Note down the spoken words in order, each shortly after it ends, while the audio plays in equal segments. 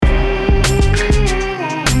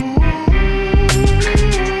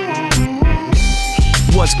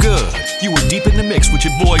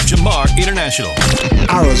your boy Jahmar International.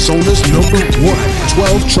 Arizona's #1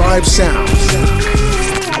 12 Tribe Sounds.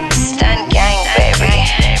 Stunt gang, baby.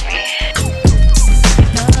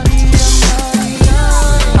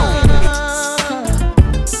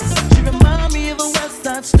 She remind me of a West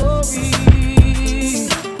Side Story.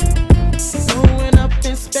 Growing up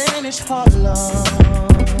in Spanish Harlem.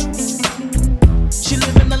 She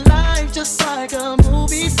living a life just like a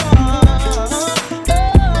movie star.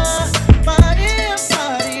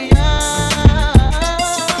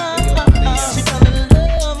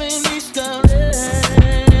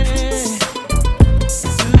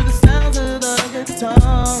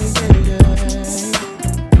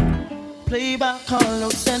 Played by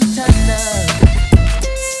Carlos Santana.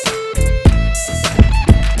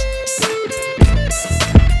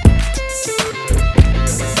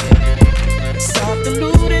 Stop the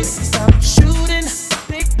looting, stop shooting,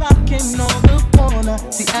 pickpocketing on the corner.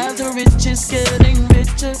 See, as the rich is getting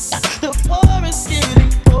richer, the poor is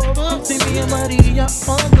getting poorer. See me and Maria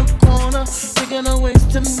on the corner, thinking of ways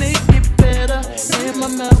to make it better. In my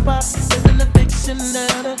mailbox, there's an eviction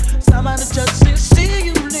letter. Somebody just said, see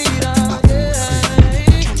you later.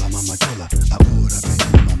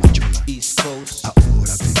 East Coast.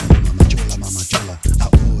 Ahora vengo, mama chola.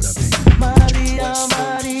 Ahora vengo, Maria,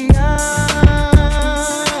 Maria.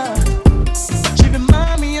 She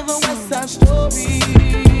remind me of a West Side Story.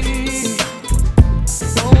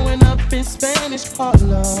 Growing up in Spanish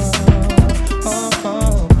Harlem.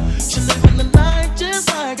 She living the life just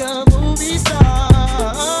like a movie star.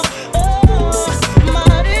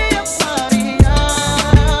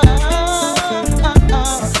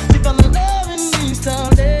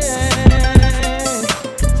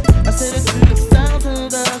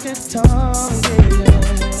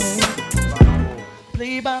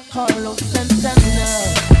 Played by Carlos Santana.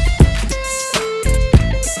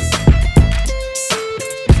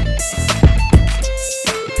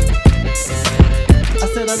 I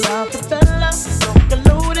said a lot of fella, don't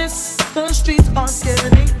notice. The streets are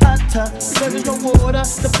getting hotter. There is no water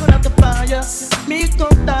to put out the fire. Me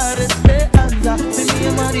contar esperanza. See me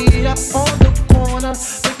and Maria on the corner,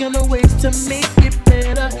 thinking of ways to make it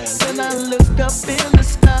better. Then I look up in the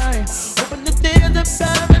sky, hoping that there's a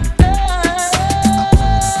paradise.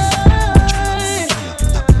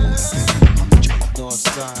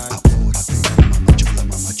 Northside.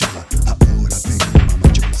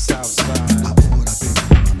 Southside.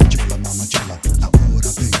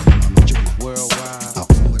 Worldwide.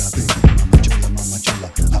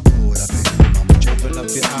 Open up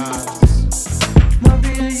your eyes.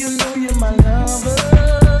 Maria, you know you're my lover.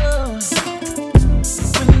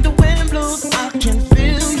 When the wind blows, I can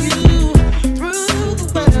feel you through the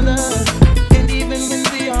weather. And even when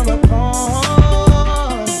we are apart,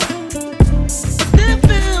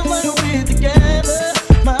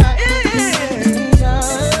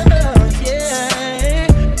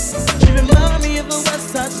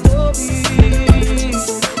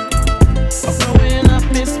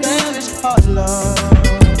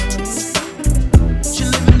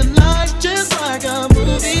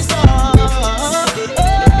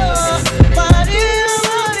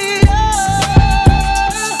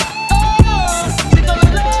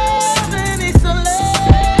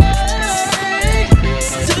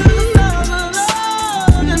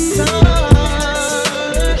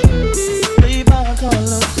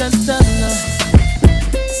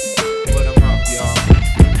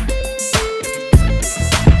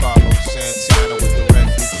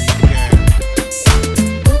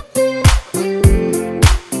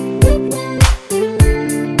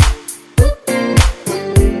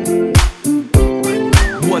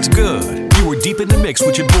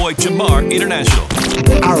 with your boy Jahmar International.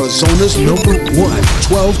 Arizona's #1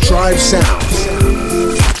 12 Tribe Sounds.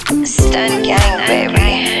 Stunt gang,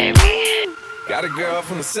 baby. Got a girl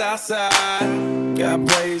from the south side, got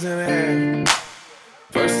braids in her hair.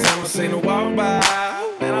 First time I seen her walk by,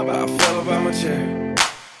 man, I about fell up out my chair.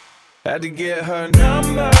 Had to get her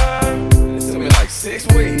number, it took me like 6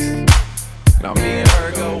 weeks. Now me and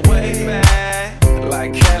her go way back,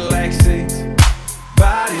 like Cadillac seats.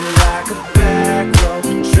 Body like a back road,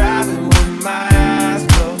 driving with my eyes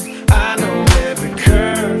closed. I know every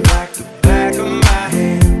curve like the back of my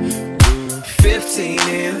hand. 15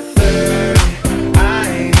 and 30, I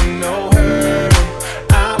ain't in no hurry.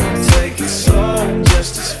 I'ma take it slow,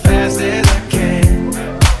 just as fast as I can.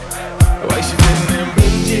 The way she fits in them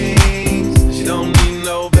blue jeans, she don't need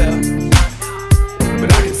no belt, but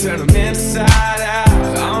I can turn them inside out,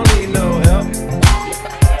 I don't need no help.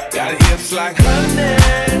 Got hips like honey,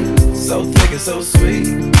 so thick and so sweet.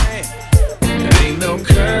 There ain't no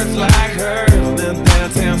curves like hers on them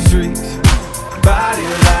downtown streets. Body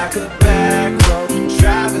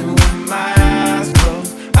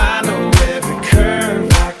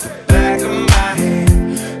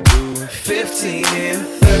 15 and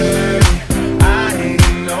 30. I ain't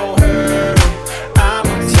in no hurry.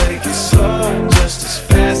 I'ma take it slow, just as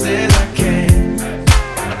fast as I can.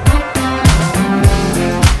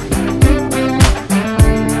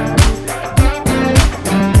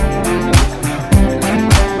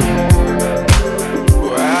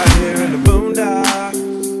 We're out here in the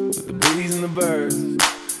boondocks with the bees and the birds,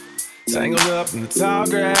 tangled up in the tall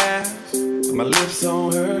grass, with my lips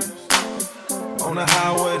on hers. On the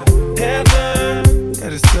highway to heaven, at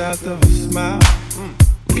the south of a smile.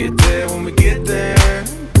 Get there when we get there,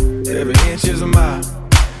 every inch is a mile.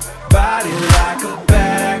 Body like a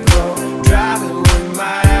back road, driving with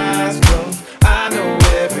my eyes closed. I know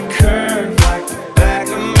every curve like the back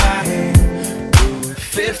of my hand.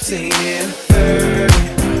 15 and 30,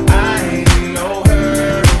 I ain't in no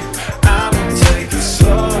hurry. I'ma take it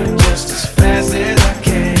slow, just as fast as I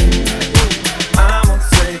can. I'ma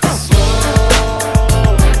take it slow.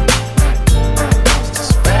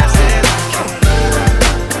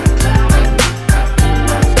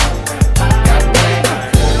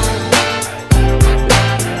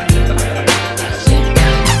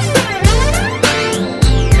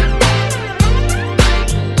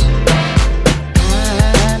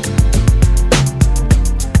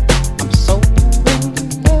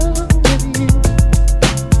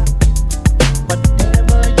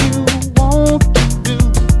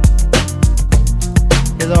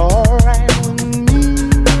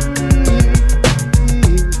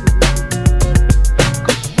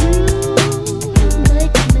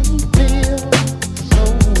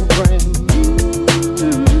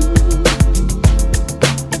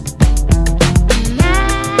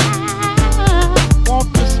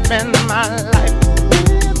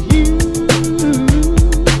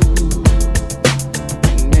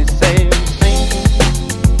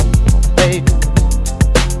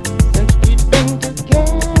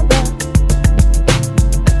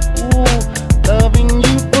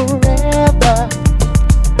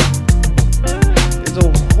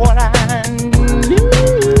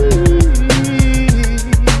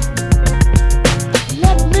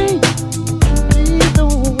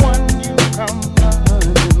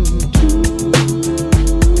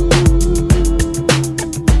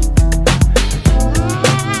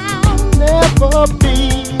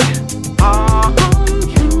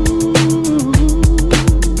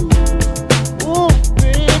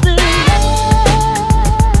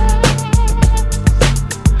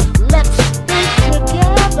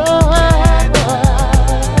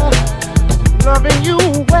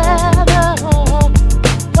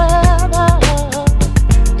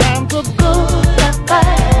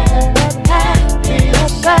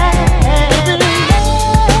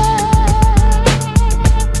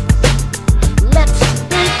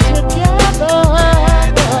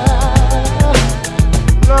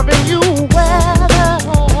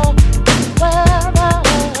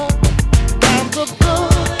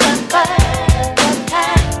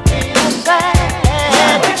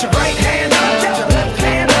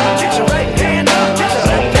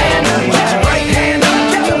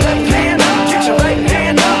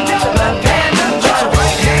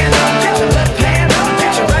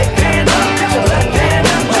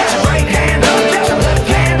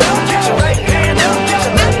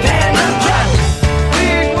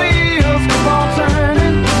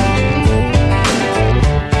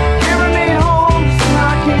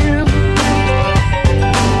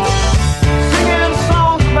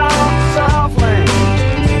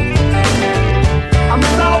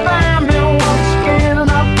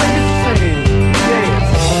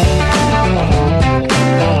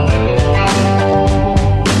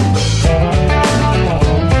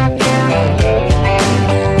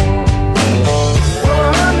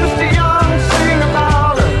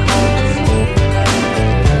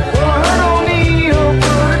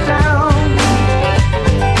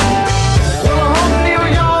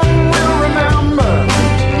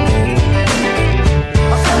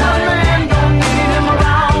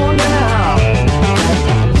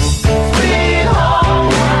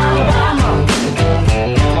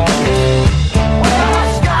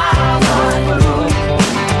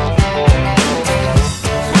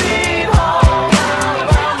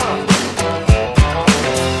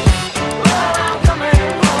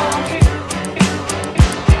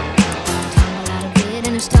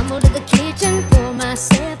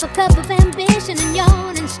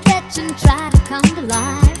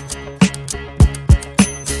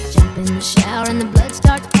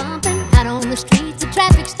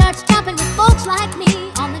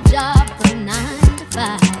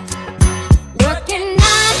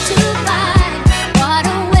 What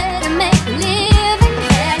a way to make a living,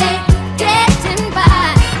 barely getting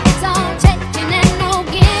by. It's all taken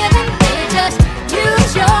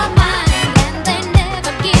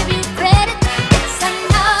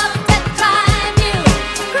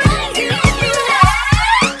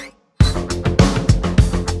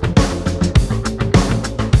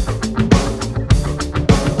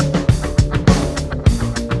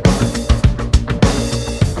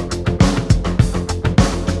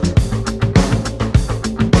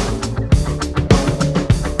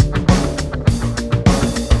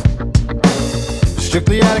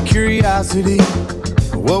strictly out of curiosity.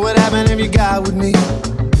 What would happen if you got with me?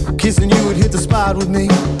 Kissing you would hit the spot with me.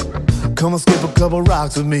 Come on, skip a couple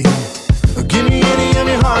rocks with me. Give me any of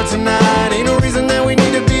your heart tonight. Ain't no reason that we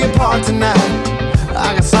need to be apart tonight.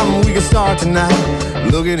 I got something we can start tonight.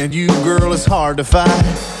 Looking at you, girl, it's hard to fight.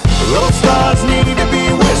 Those stars need to be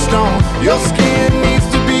wished on. Your skin needs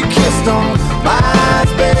to be kissed on. My eyes,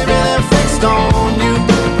 baby, they're fixed on you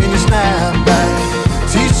in your snapback.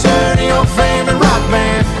 T-shirt and your favorite rock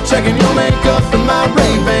band. Checking your makeup and my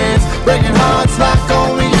Ray-Bans. Breaking hearts like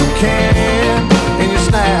only you can in your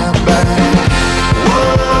snapback.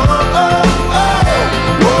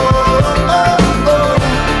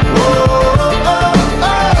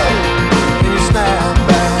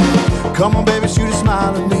 Come on, baby, shoot a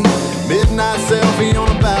smile at me. Midnight selfie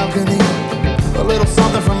on a balcony. A little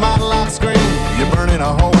something from my lock screen. You're burning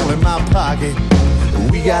a hole in my pocket.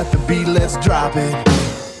 We got the beat, let's drop it.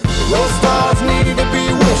 Those stars need to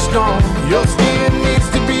be wished on. Your skin needs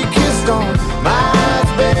to be kissed on. My eyes,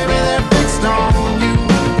 baby, they're fixed on you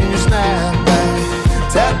in your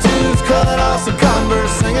snapback. Tattoos cut off some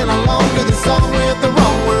Converse. Singing along to the song with the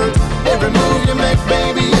wrong words. Every move you make,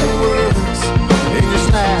 baby, it works in your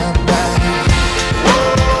snapback.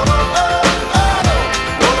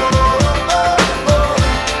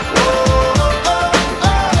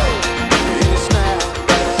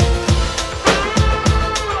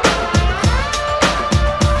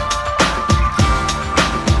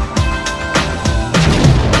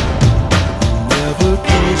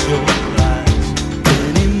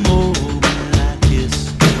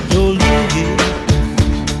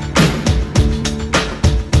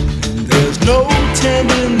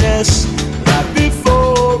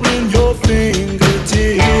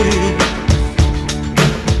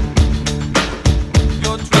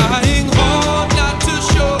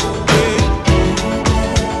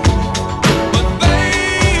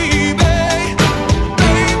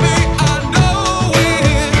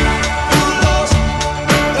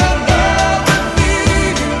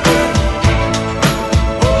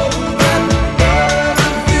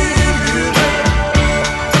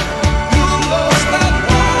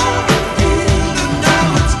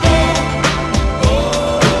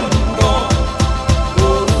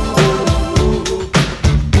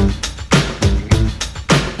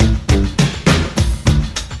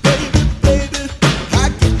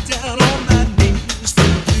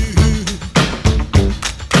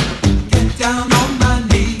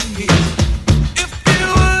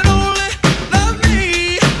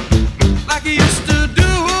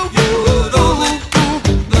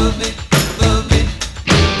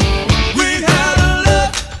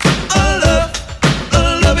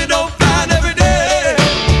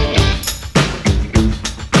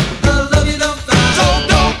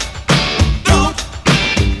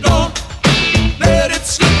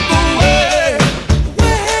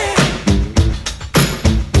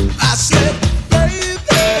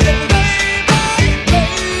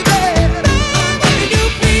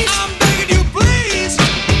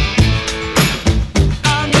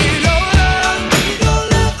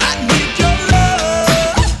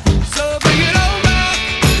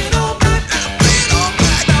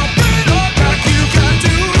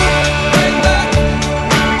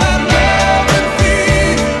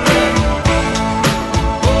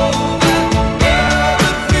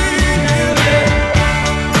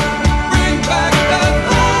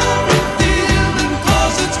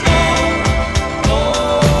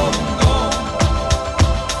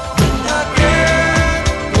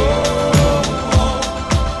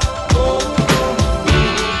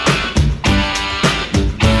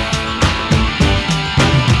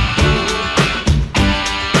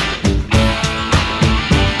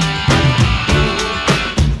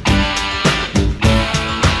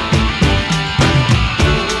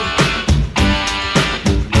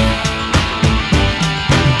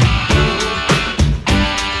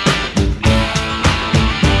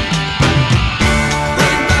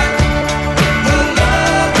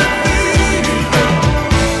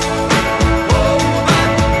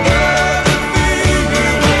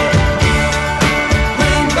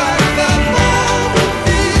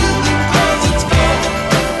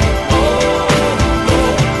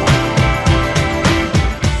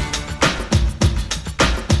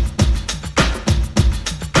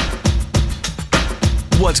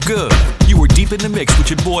 What's good? You were deep in the mix with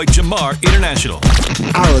your boy Jahmar International.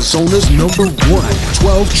 Arizona's #1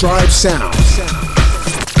 12 Tribe Sound.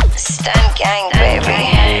 Stunt gang, baby.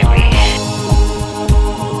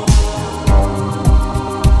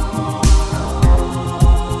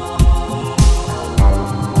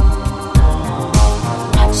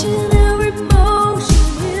 Watching every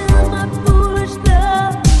motion in my foolish love.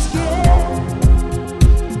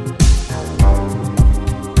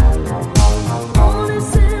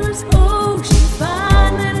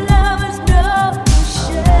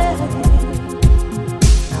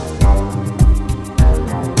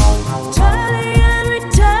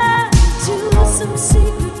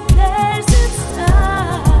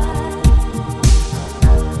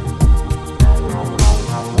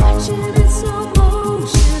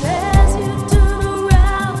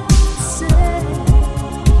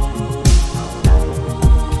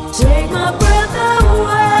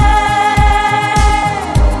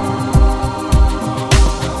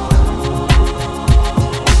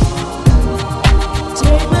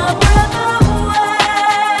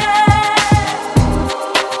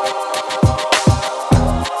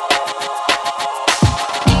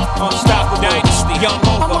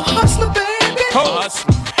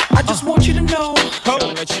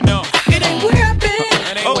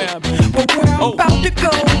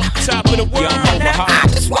 over the world. I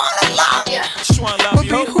just wanna love you. Just wanna love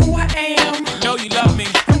you. Be who I am. Know you love me.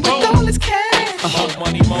 And with all this cash, more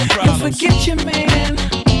money, more problems. don't forget your man.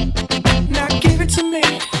 Now give it to me.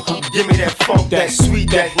 Give me that funk, that sweet,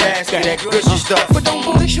 that nasty, that gushy stuff. But don't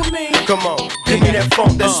bullshit me. Come on, give me that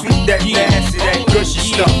funk, that sweet, that nasty, that gushy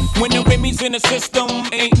stuff. When the Remy's in the system,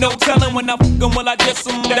 ain't no telling when I fuck 'em, will I diss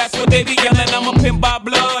 'em. That's what they be yelling. I'm a pimp by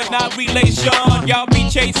blood, not relation. Y'all be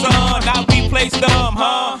chasing, I replace them,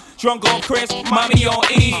 huh? Drunk on Chris, mommy on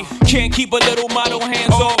E. Can't keep a little model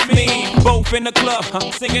hands off me. Both in the club,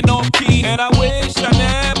 singing off key. And I wish I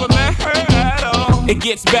never met her at all. It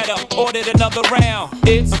gets better, ordered another round.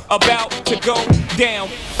 It's about to go down.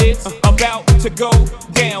 It's about to go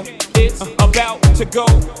down. It's about to go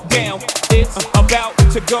down. It's about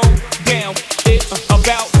to go down. It's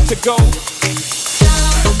about to go down.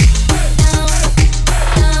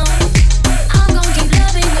 I'm gon' keep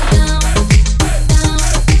loving you down, down,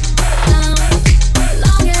 down.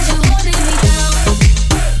 Long as you're holding me down,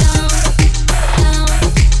 down, down.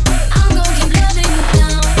 I'm gon' keep loving you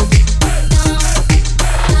down, down,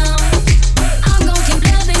 down. I'm gon' keep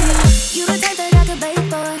loving you. You the type that I could bait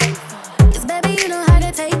for, 'cause baby you know how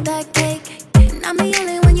to take that cake. And I'm the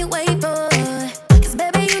only one you wait for, 'cause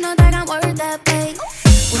baby you know that I'm worth that fake.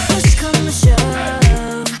 When push comes to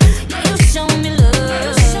shove, you show me love.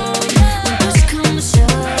 When push comes to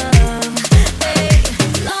shove, hey,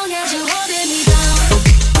 long as you're holding me down,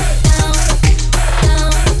 down,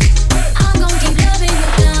 down. I'm gon' keep loving you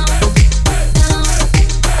down, down,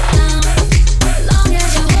 down. Long as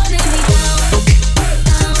you're holding me down,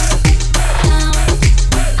 down, down.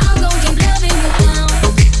 I'm gon' keep loving you down,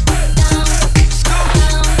 down,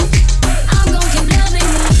 down. I'm gon' keep loving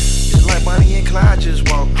you. It's like Bonnie and Clyde just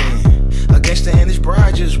walked in. A gangster and his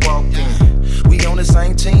bride just walked in. We on the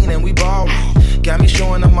same team and we ballin'. Got me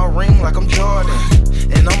showing up my ring like I'm Jordan.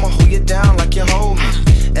 And I'ma hold you down like you hold me.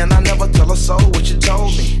 And I never tell a soul what you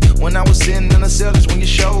told me. When I was sitting in the cell, that's when you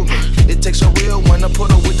showed me. It takes a real one to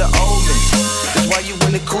put her with the old me. That's why you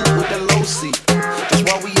in the coupe with the low seat. That's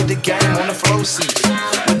why we in the game on the flow seat.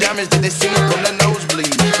 With diamonds that they see from the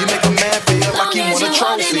nosebleed. You make a man feel like he want a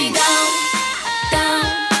trophy. Down, down,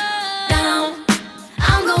 down.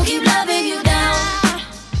 I'm gon' keep loving you down,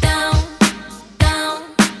 down, down.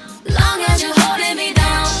 Long as you're holding me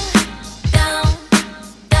down, down,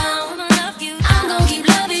 down. I'm gon' keep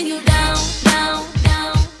loving you down, down,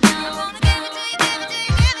 down, down. Give it to you, give it to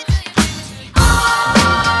you, give it to you. All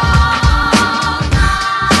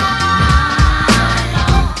night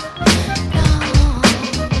long.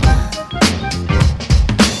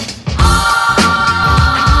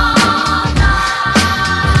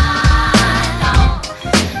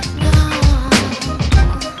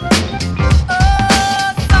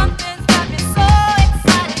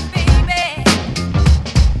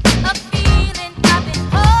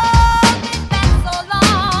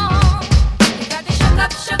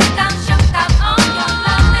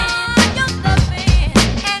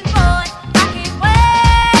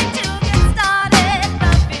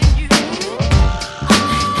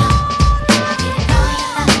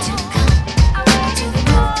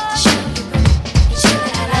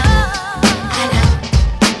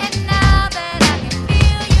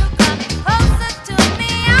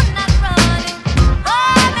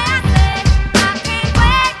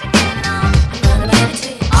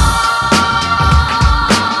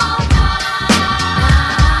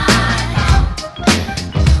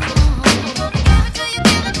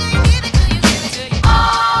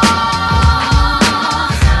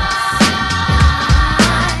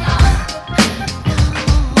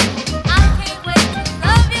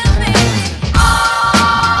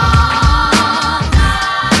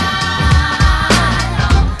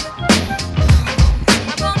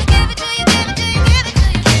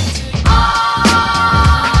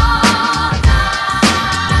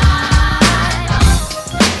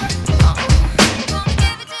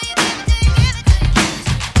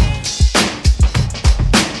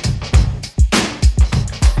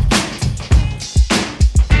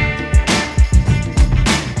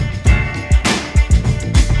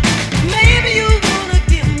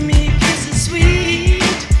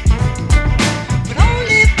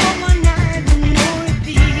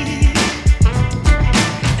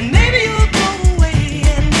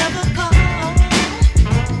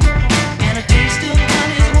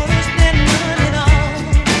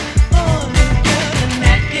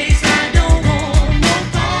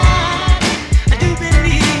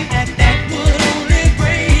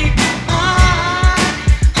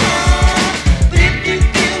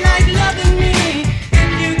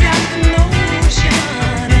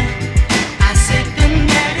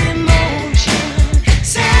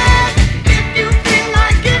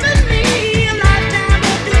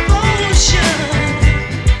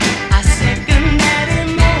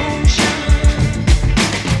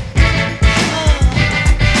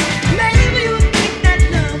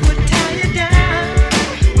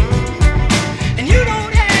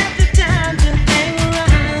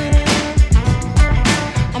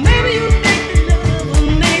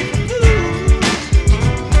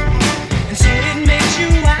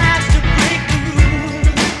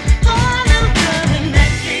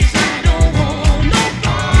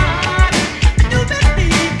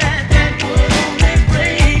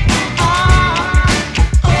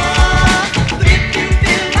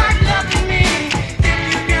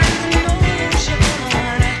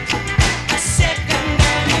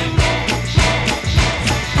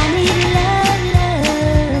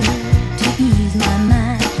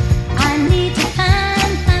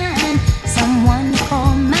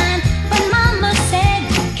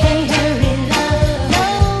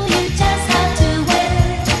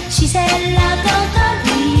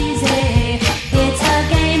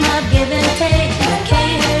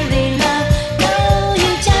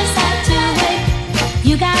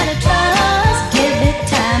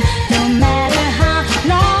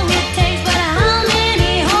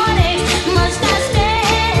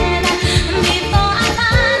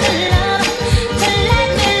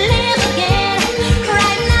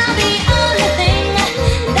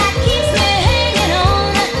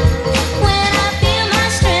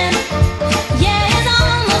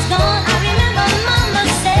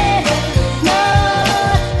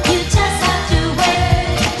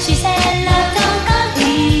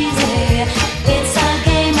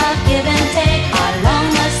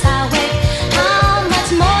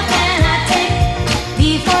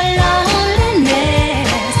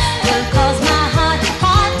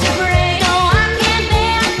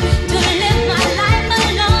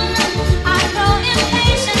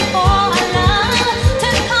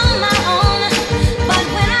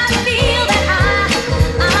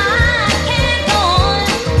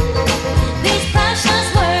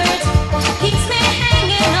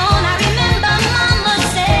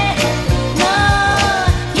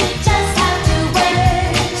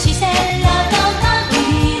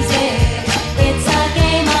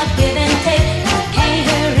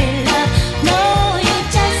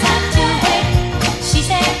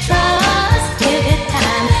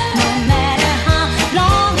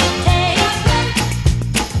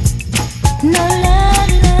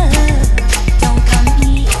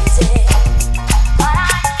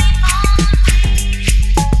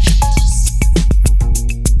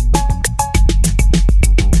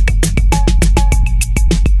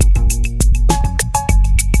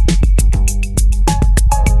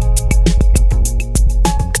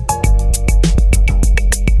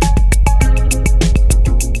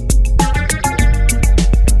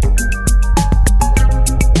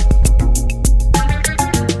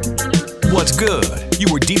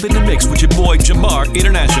 boy Jahmar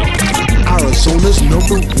International. Arizona's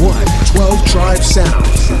number one 12 Tribe Sound.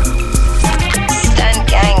 Stunt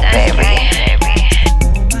gang, baby.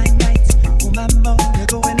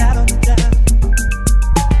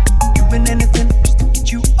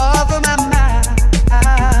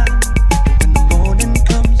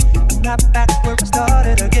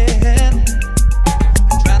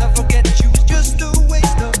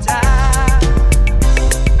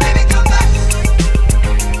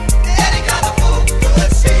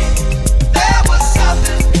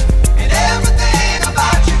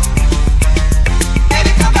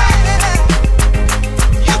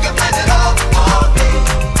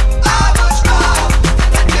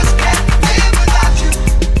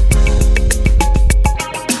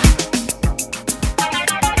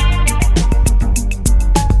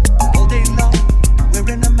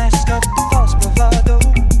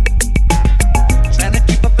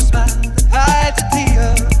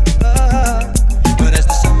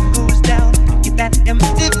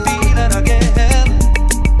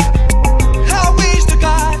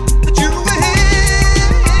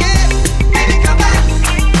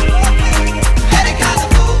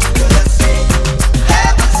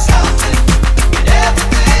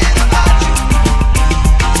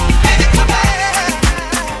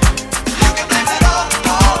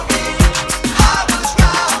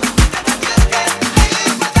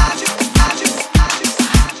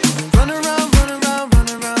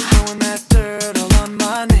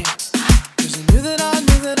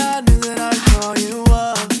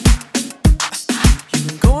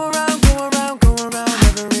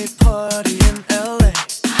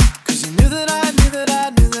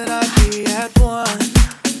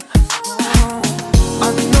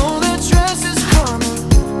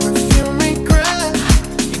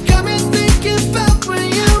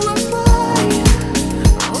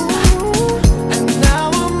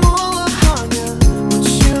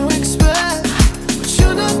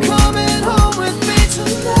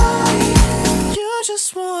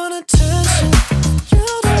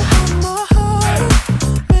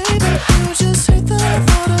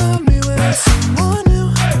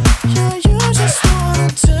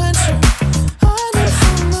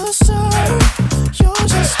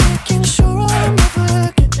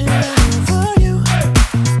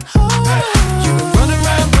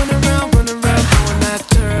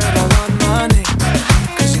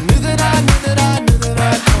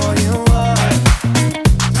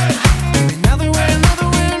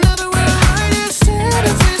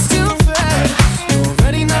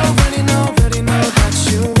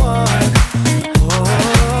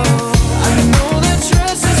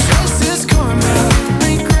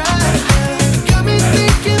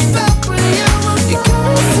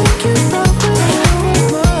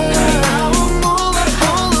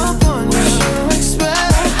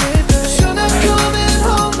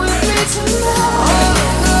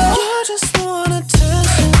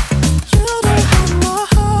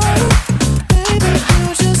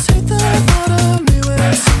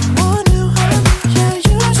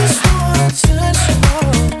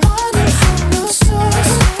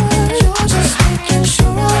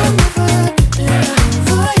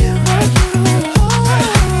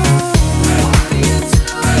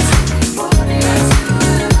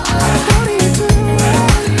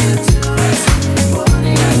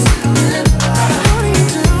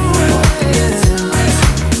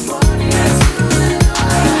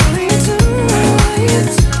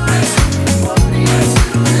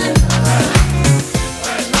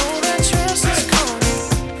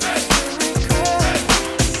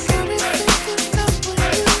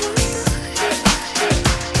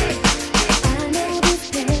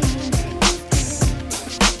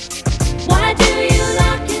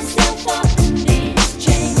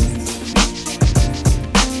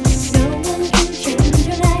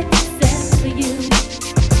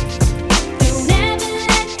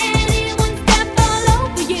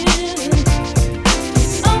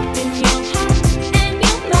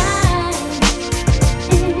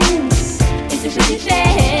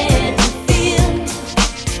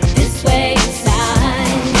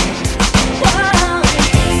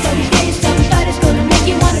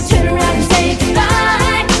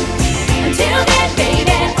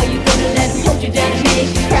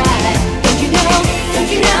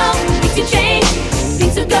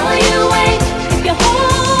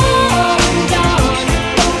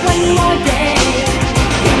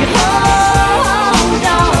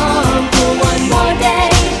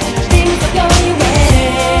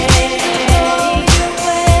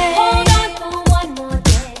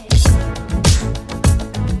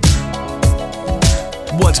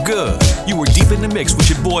 What's good? You were deep in the mix with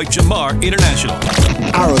your boy Jahmar International.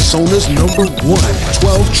 Arizona's number one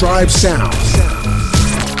 12 Tribe Sound.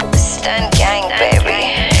 Stunt gang,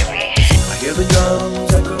 baby. I hear the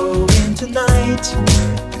drums echoing tonight,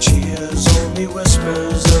 and she hears only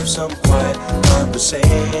whispers of some quiet conversation.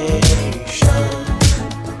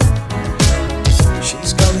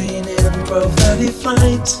 She's coming in 12:30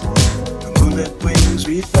 flight. The moonlit wings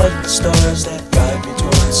reflect the stars that guide me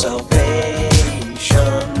towards salvation.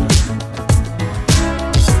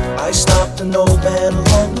 I stopped an old man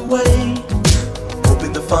along the way,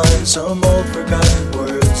 hoping to find some old forgotten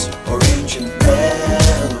words or ancient melodies.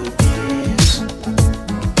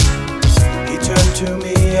 He turned to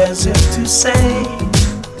me as if to say,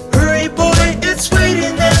 hurry boy, it's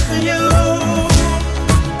waiting there for you.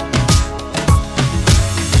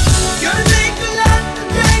 Gonna take a lot to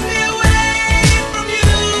drag me away from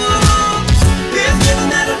you. There's nothing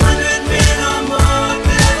that 100 men or more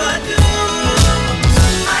could ever do.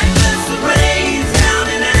 I bless the rains down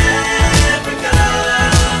in Africa.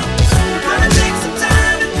 We're gonna take some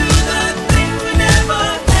time to do the things we never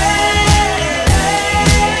had.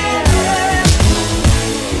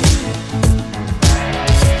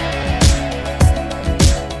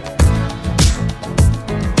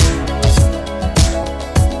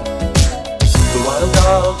 The wild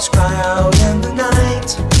dogs cry out in the night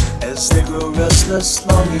as they grow restless,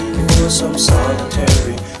 longing for some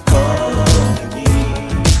solitary company.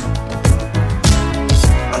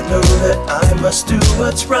 I know that I must do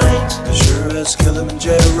what's right, as sure as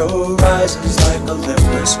Kilimanjaro rises like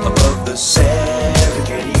Olympus above the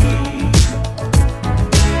Serengeti.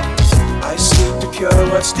 I seek to cure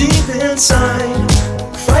what's deep inside,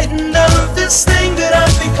 frightened of this thing that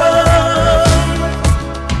I've become.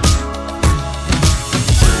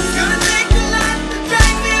 Gonna take a lot to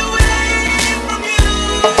drag me away from you.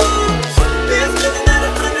 There's nothing that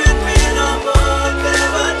 100 men or more could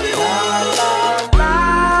ever do.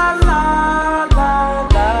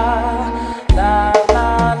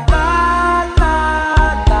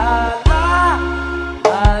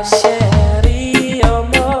 My chérie,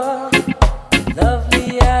 amor, lovely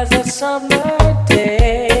as a summer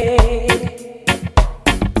day.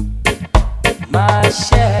 My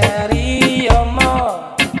chérie, amor,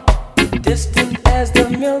 distant as the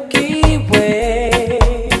Milky Way.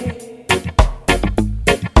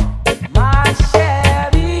 My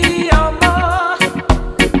chérie, amor,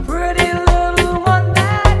 pretty little one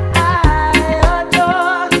that I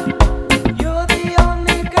adore. You're the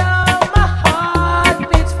only girl my heart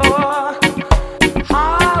beats for.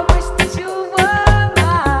 How I wish that you were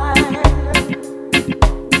mine.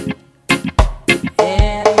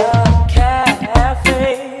 In a cafe,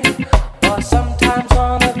 or sometimes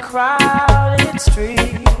on a crowded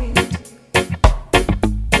street,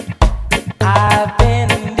 I've been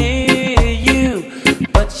near you,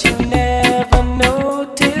 but you never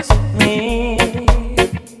noticed me.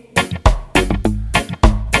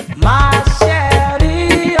 My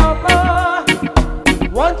chérie, amor,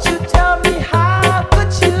 won't you tell me how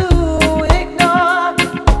could you ignore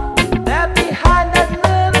that behind that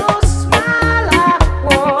little smile I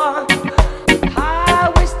wore? How I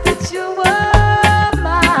wish that you were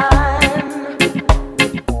mine.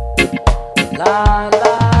 La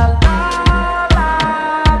la la la la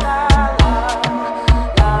la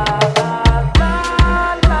la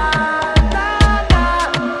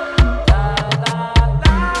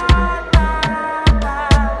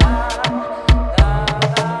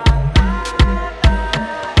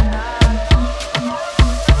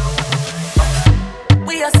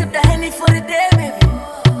We a sip the Henny for the day, baby.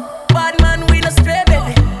 Bad man, we no stray,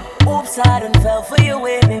 baby. Oops, I done fell for your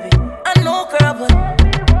way, baby. I know, girl, but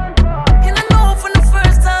and I know from the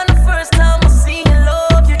first time I seen your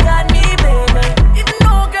love, you got me, baby. Even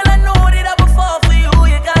though, girl, I know that I would fall for you,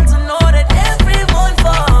 you got to know that everyone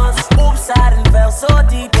falls. Oops, I done fell so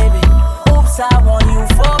deep, baby. Oops, I want you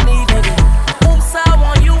for me, baby. Oops, I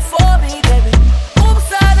want you for me, baby.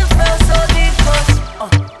 Oops, I done fell so deep, 'cause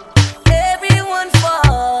everyone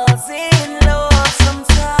falls in love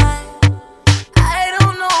sometime. I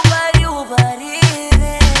don't know about you, but it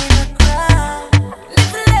ain't a crime. If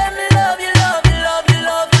you let me love you, love you, love you,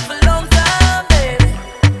 love you for a long time, baby.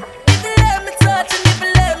 If you let me touch and if you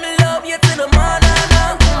let me love you till the morning.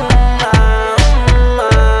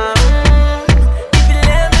 If you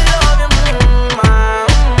let me love you,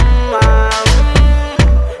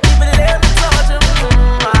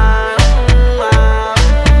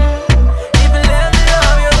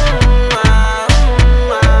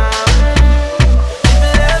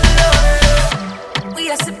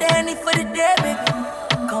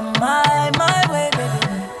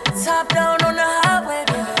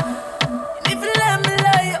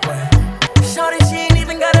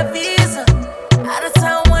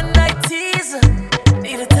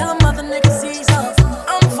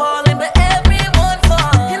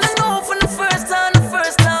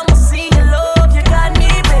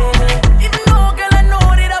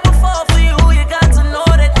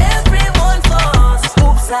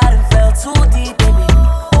 too deep, baby.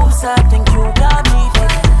 Oops, I think you got me,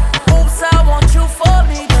 baby. Oops, I want you for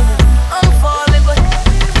me, baby. I'm falling, but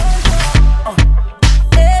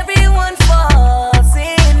everyone falls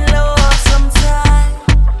in love sometime.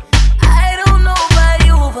 I don't know about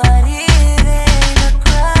you, but it ain't a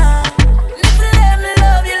crime. If you let me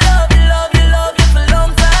love you, love you, love you, love you for a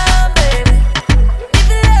long time, baby. If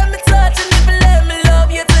you let me touch and if you let me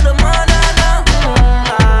love you to the morning.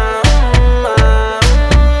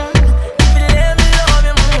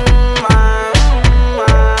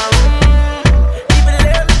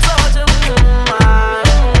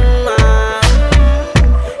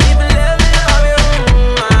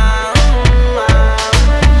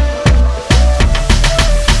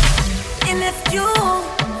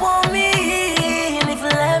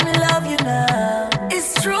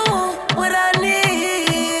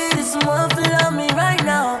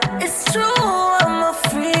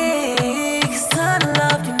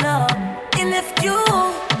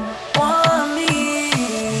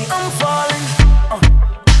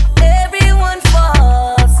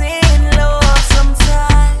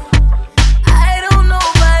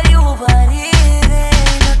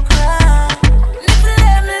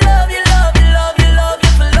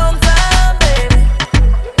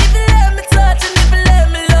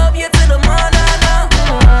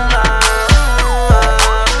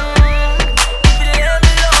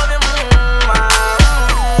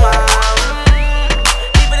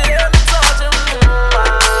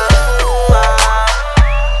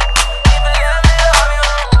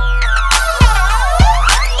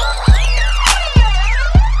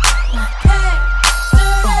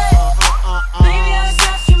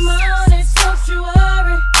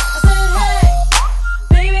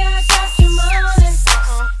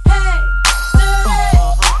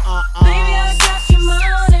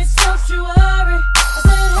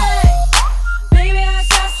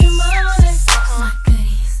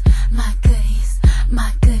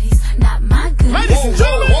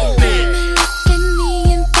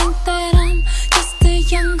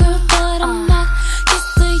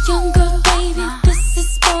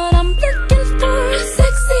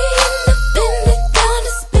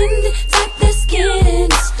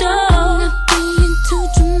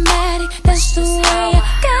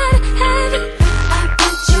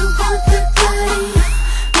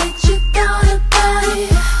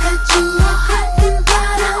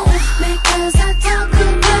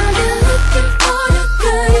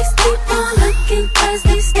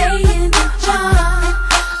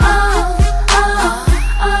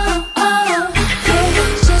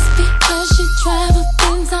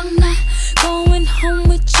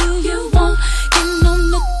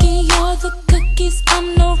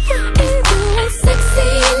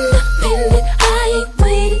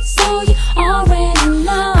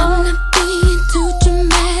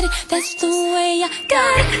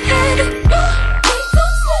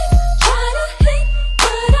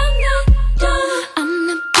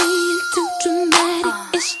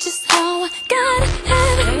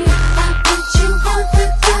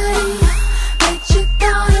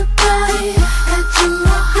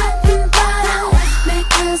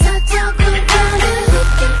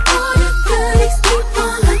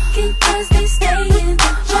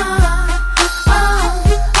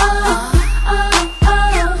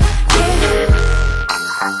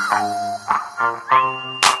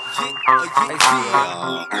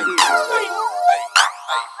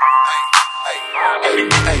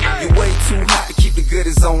 Hey, you way too hot to keep the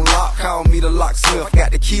goodies on lock. Call me the locksmith,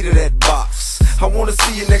 got the key to that box. I wanna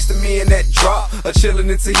see you next to me in that drop, or chillin'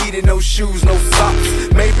 in Tahiti, no shoes, no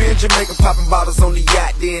socks. Maybe in Jamaica, popping bottles on the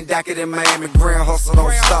yacht, then dock it in Miami, grand hustle,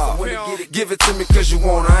 don't stop. When to get it, give it to me 'cause you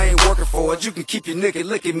want it, I ain't working for it. You can keep your nigga,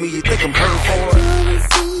 look at me, you think I'm hurting for it.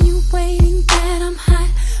 Insinuating that I'm hot,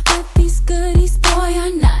 but these goodies, boy, are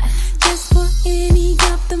not. Just for any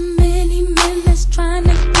of the many men that's trying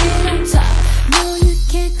to get on top. No, you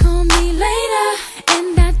can't call me later,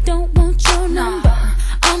 and I don't want your number.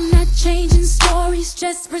 I'm not changing stories,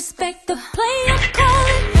 just respect the play I'm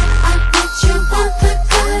calling. I bet you want the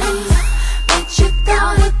goodies, bet you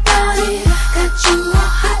thought about it. Got you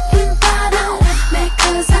all hot and bothered, mad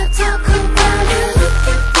 'cause I talk about it.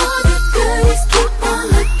 Looking for the goodies, keep on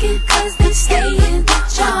looking 'cause they stay in the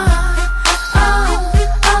jar.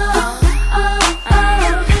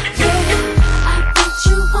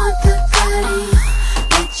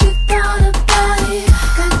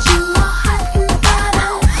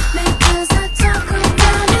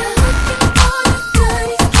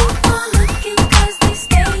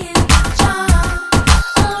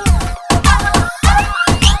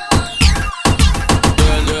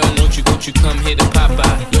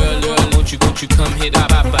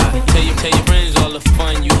 tell your friends all the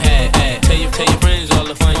fun you had. Tell your friends all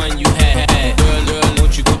the fun you had. Girl,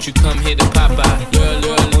 won't you come here to Papa? Girl,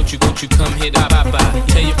 won't you come here to Papa?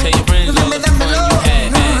 Tell your friends all the fun you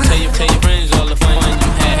had. Tell your friends all the fun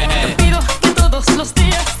you had. Yo pido que todos los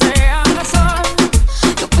días sean razón.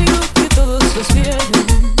 Yo pido que todos los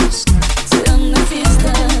viernes sean de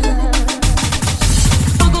fiesta.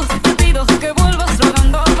 Poco te pido que vuelvas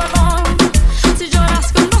rogando perdón. Si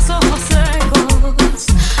lloras con los ojos secos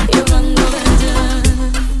y hablando de ayer.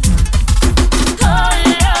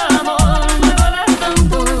 Ay, amor,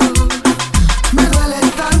 me duele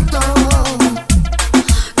tanto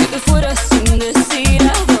que te fueras sin decir a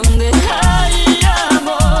dónde. Ay,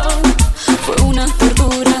 amor, fue una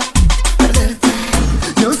tortura perderte.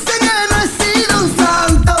 Yo sé que no he sido un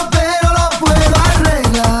santo, pero lo puedo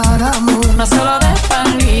arreglar, amor. No solo de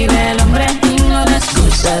pan vive el hombre y no de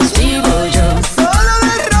excusas vivo yo. Solo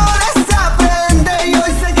de errores se aprende y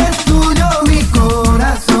hoy sé que es tuyo mi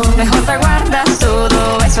corazón. Mejor te guardas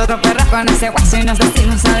todo eso, te perras con ese hueso y nos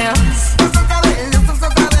decimos adiós.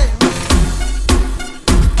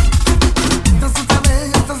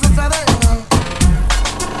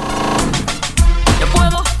 Yo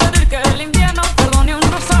puedo pedir que el invierno perdone un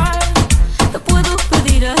rosal. Te puedo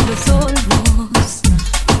pedir a los olmos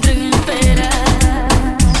que entreguen peras.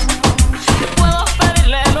 Yo puedo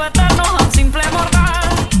pedirle lo eterno a un simple mortal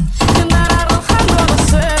que andar arrojando a los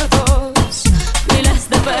cerdos miles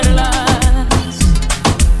de perlas.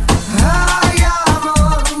 Ay,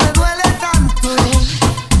 amor, me duele tanto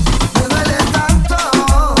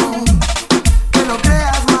que no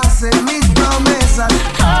creas más en mis promesas.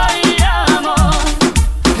 Ay, amor,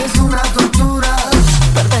 Es una tortura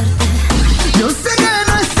perderte. Yo sé que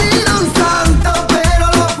no he sido un santo, pero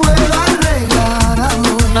lo puedo arreglar,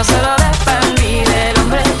 amor. No solo de pan vive el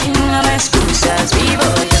hombre y no de excusas vivo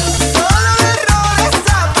yo. Solo de errores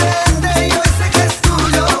se aprende y hoy sé que es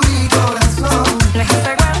tuyo mi corazón. Mejor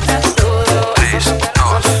te guardas todo. 3, 2,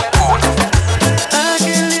 1.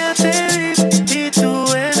 Aquel día te vi y tu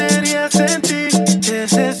energía sentí.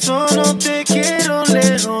 Desde eso no te quiero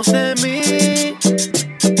lejos de mí.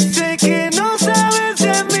 Sé que no sabes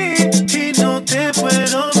de mí y no te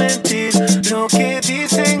puedo mentir. Lo que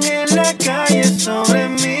dicen en la calle sobre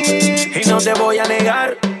mí y no te voy a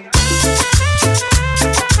negar.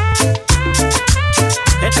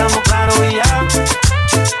 Estamos claros y ya.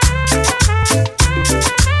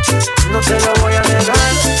 No te lo voy a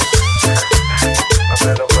negar. No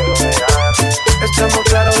te lo puedo negar. Estamos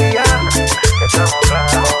claros y ya. Estamos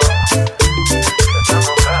claros.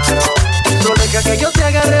 No deja que yo te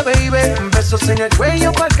agarre, baby. Besos en el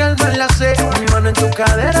cuello pa' calmar la sed. Mi mano en tu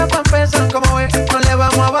cadera pa' empezar como es. No le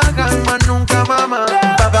vamos a bajar más nunca, mamá.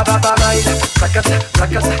 Baila, sácate,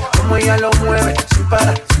 sácate. Como ella lo mueve, sin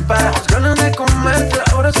parar, sin parar. Las ganas de comerte,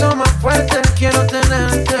 ahora son más fuertes. Quiero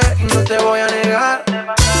tenerte y no te voy a negar.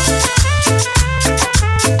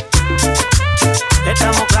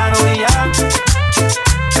 Estamos claros y ya.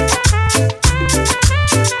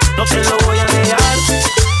 No te lo voy a negar.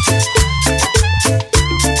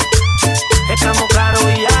 Estamos claros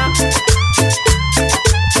y ya.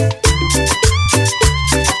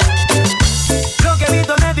 Lo que he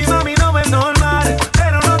visto de ti, mami, no es normal.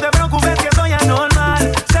 Pero no te preocupes que soy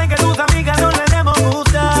anormal. Sé que tus amigas no les debo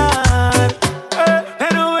gustar.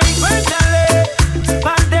 Pero ven, cuéntale,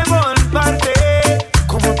 parte por parte.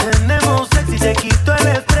 Como tenemos sexy, te quito el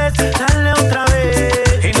estrés. Dale otra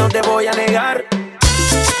vez y no te voy a negar.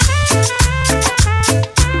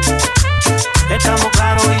 Estamos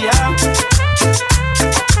claros y ya.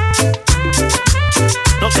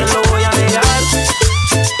 No te lo voy a negar.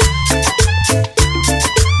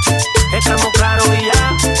 Estamos claros y ya.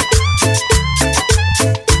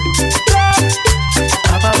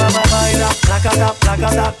 Baila, placata,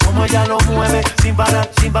 placata, como ella lo mueve, sin parar,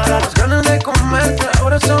 sin parar. Las ganas de comerte,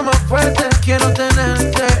 ahora son más fuertes. Quiero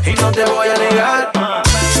tenerte y no te voy a negar.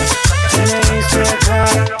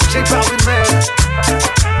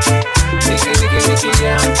 Nicky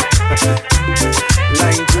Jam. La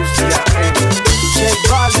industria en J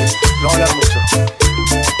Balvin. No hablar mucho.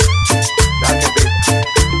 Deja que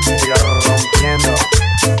beat siga rompiendo.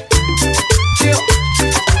 Chill.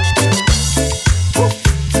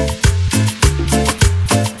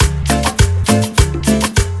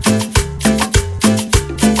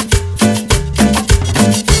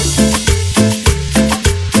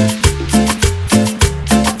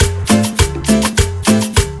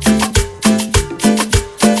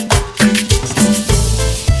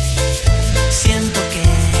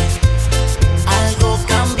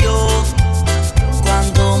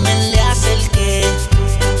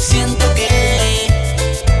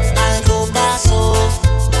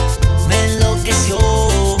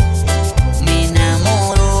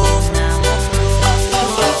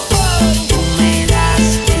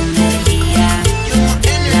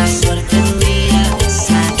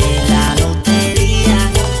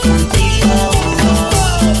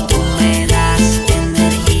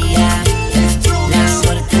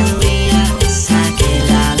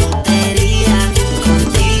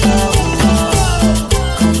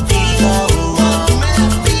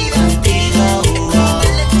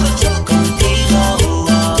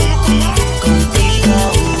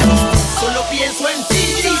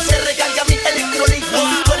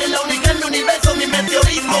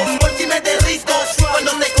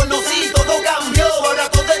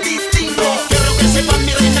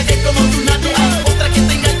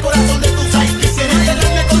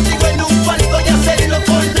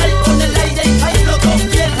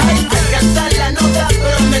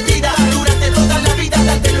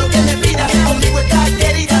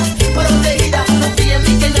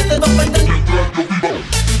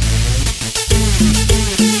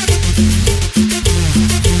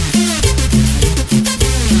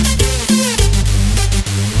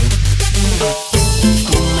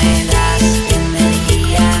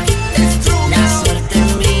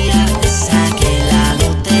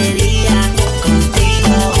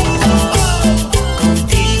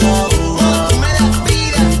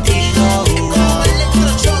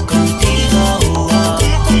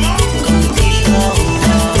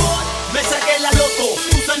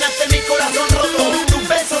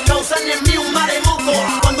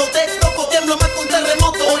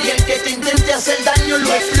 sueño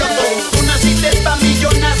lo exploto. Tú naciste pa' mí, yo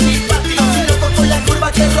nací pa' ti. Si loco con la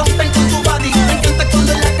curva que rompen con tu body. Me encanta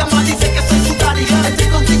cuando en la cama dice que soy su daddy. Estoy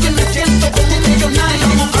contigo y me siento como un millonario.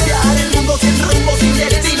 Vamos a viajar el mundo sin rumbo, sin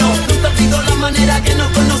destino. Nunca olvido la manera que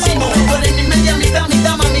nos conocimos. Tú eres mi media mitad, mi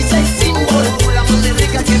dama, mi sex symbol. La más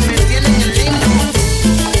rica que me tiene en el limbo.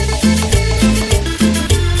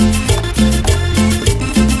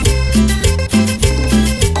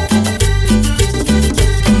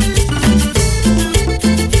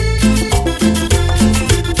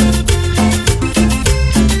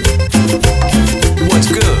 What's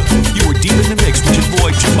good? You were deep in the mix with your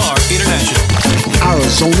boy Jahmar International.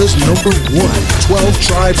 Arizona's #1 12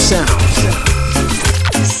 Tribe Sound.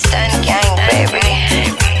 Stun gang, baby.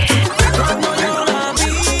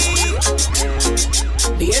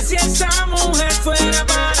 Y si esa mujer fuera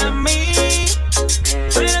para mí,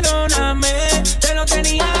 perdóname, te lo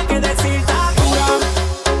tenía que decir. Está dura,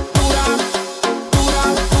 dura, dura,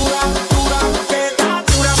 dura, dura, que está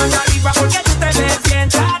dura, más arriba porque tú te ves bien.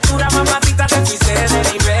 Está dura, mamacita, te fuiste de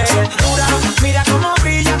nivel. Dura, mira cómo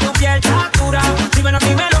brilla tu piel. Está dura, dímelo,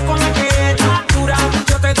 dímelo con la que está dura.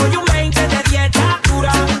 Yo te doy un 20.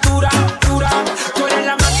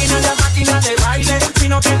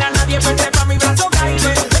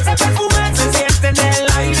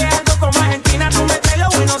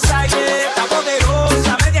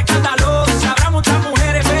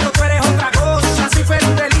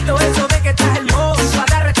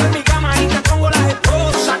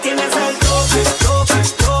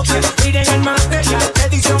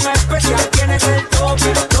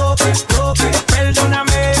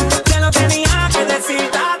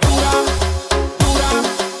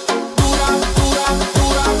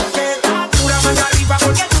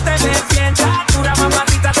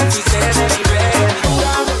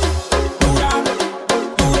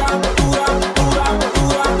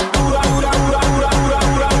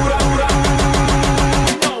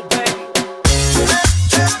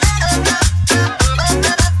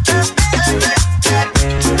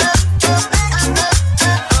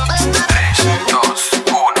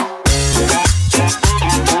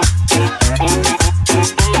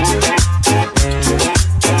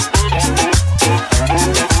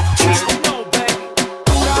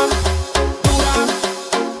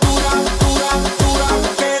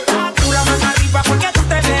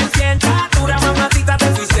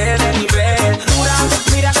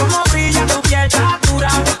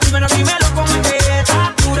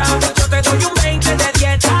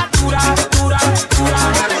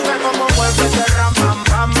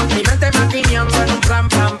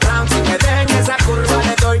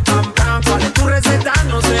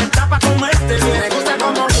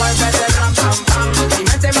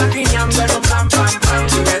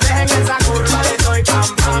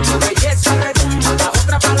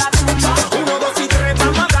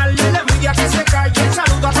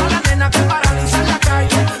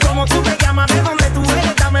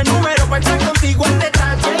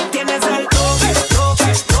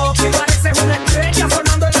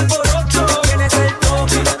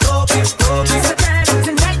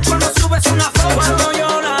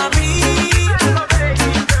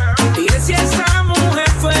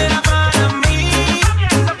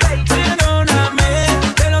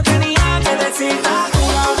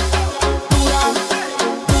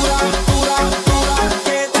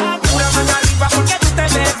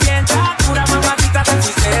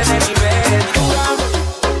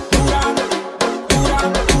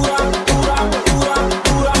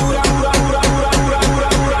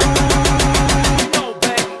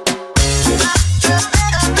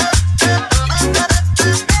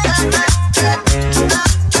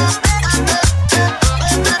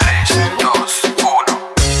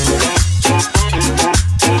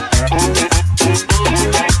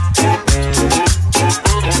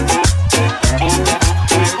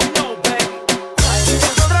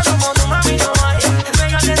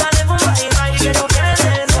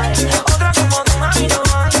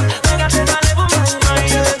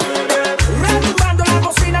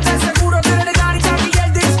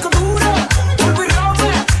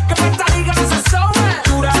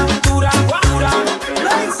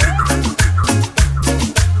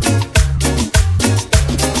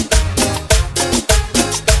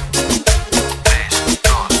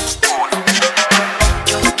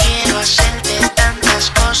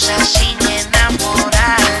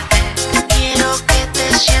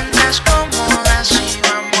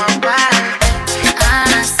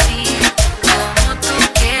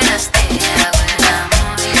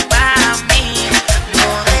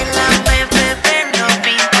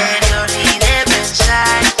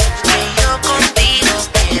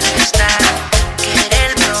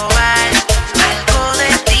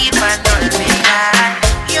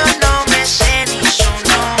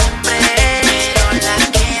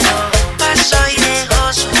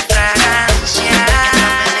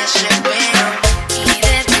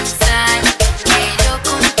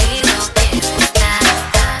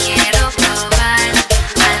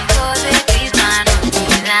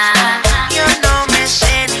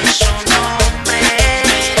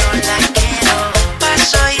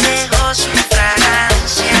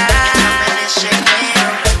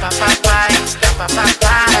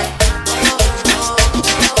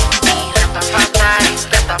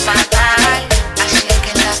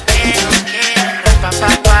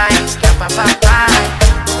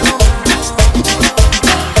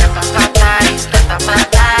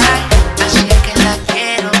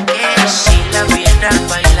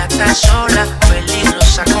 anda sola,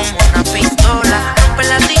 peligrosa como una pistola. Rompe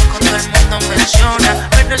la disco, todo el mundo menciona,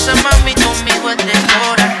 pero esa mami conmigo es de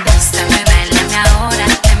hora. Guástame, bailame ahora,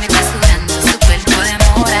 que me está sudando su cuerpo de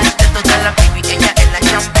mora. De toda la baby, ella es la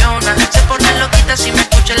campeona. Se pone loquita si me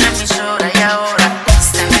escucha en la emisora y ahora.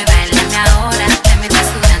 Guástame, bailame ahora, que me está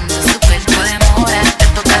sudando su cuerpo de mora. De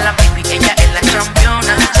toda la baby, ella es la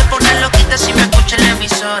campeona. Se pone loquita si me escucha en la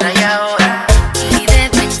emisora y ahora. Y de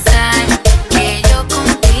pensar que yo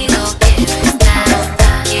contigo quiero estar,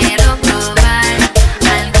 quiero probar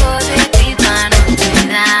algo de ti para no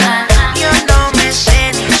olvidar. Yo no me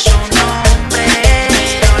sé ni su nombre,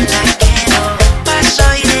 pero la quiero. Paso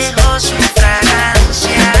y dejo su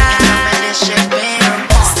fragancia, no me desespero.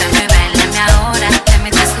 Guástame, bailame ahora, que me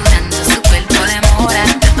está sudando su cuerpo de mora.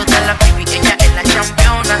 De toda la baby, ella es la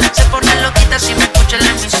campeona. Se pone loquita si me escucha en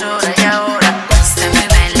la emisora y ahora. Guástame,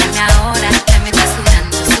 bailame ahora, que me está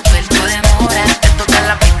sudando su cuerpo de mora. De toda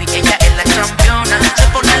la baby, ella es la campeona. Se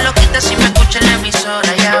pone loquita si me escucha en la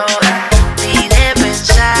emisora y ahora. Y de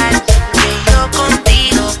pensar que yo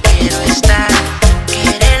contigo quiero estar,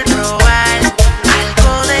 querer probar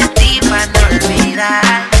algo de ti para no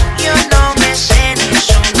olvidar. Yo no me sé ni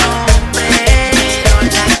su nombre, pero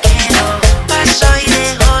la quiero. Paso y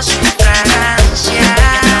dejo su fragancia,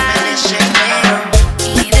 no me desespero.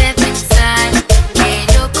 Y de pensar que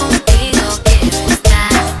yo contigo quiero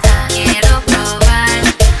estar, quiero probar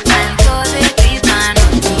algo de ti para no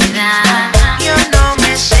olvidar. Yo no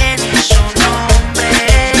me sé ni su nombre,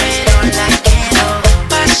 pero la quiero.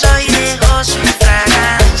 Paso y dejo su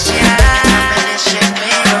fragancia, no me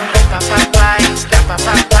desespero. Rapapapay,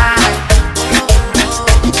 rapapapay,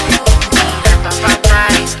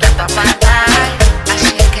 rapapapay, rapapapay.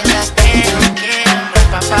 Así es que la quiero.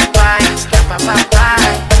 Rapapapay,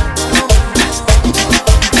 rapapapay,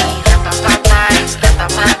 rapapapay,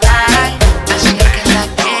 rapapapay. Así es que la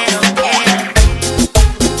quiero.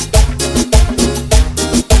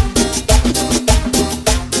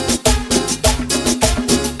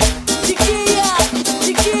 Chiquilla,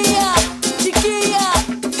 chiquilla, chiquilla,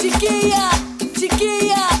 chiquilla,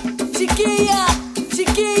 chiquilla, chiquilla,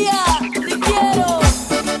 chiquilla, te quiero.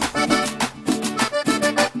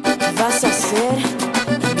 Vas a ser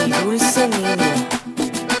mi dulce niña.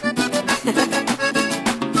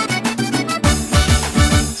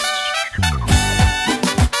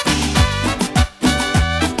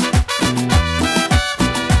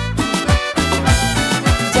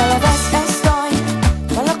 Ya la ves, estoy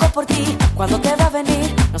tan loco por ti. ¿Cuándo te va a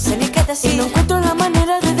venir? No sé ni qué decir. Y no encuentro la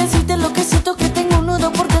manera de decirte lo que siento, que tengo un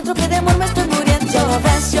nudo por dentro, que de amor me estoy muriendo. Ya lo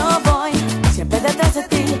ves, yo voy siempre detrás de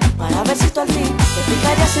ti, para ver si tú al fin te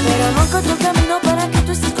fijarías en mí. Pero no encuentro el camino para que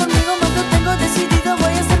tú estés conmigo. Más lo tengo decidido,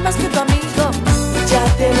 voy a ser más que tu amigo. Ya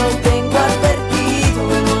te lo tengo advertido,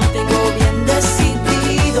 lo tengo bien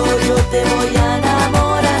decidido. Yo te voy a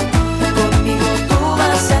enamorar, conmigo tú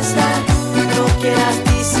vas a estar. No quieras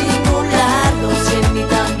disimularlo, si en mí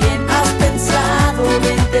también has pensado.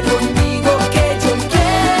 Vente conmigo que yo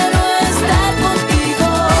quiero estar contigo.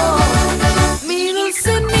 Mi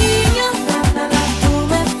dulce niña, tú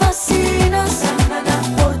me fascinas,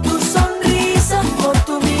 por tu sonrisa, por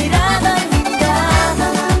tu mirada linda.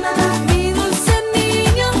 Mi dulce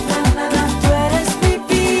niña, tú eres mi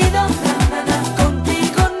vida.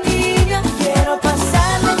 Contigo niña, quiero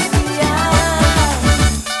pasar los días.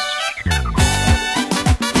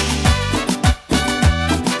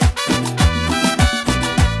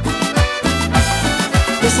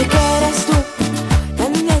 Yo sé que eres tú, la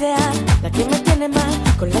niña ideal, la que me tiene mal,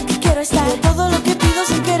 con la que quiero estar. Y todo lo que pido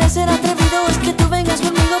sin querer ser atrevido es que tú vengas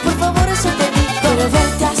conmigo, por favor, eso te digo. Quiero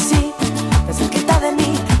verte así, tan cerquita de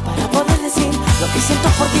mí, para poder decir lo que siento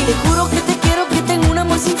por ti. Te juro que te quiero, que tengo un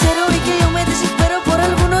amor sincero y que yo me desespero por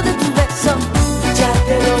alguno de tus besos. Ya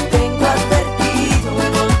te lo tengo advertido,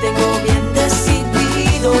 lo tengo bien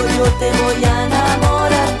decidido. Yo te voy a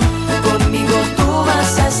enamorar, conmigo tú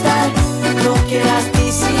vas a estar. No quieras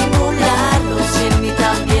disimularlo, si en mí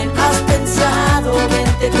también has pensado.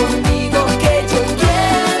 Vente conmigo que yo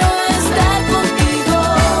quiero estar contigo.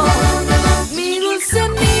 Mi dulce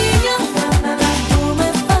niña, tú me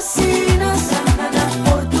fascinas,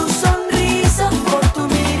 por tu sonrisa, por tu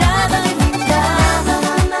mirada linda.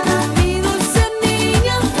 Mi dulce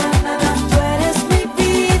niña, tú eres mi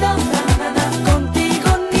vida. Contigo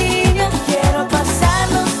niña, quiero pasar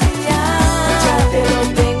los días. Ya te lo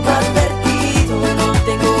tengo advertido, lo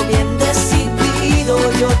tengo bien decidido.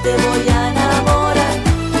 Yo te voy a enamorar,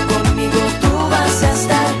 conmigo tú vas a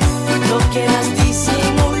estar. No quieras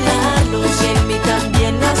disimularlo, si en mí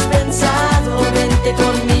también has pensado. Vente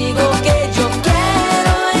conmigo que yo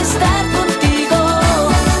quiero estar contigo.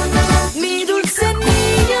 Mi dulce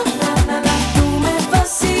niña,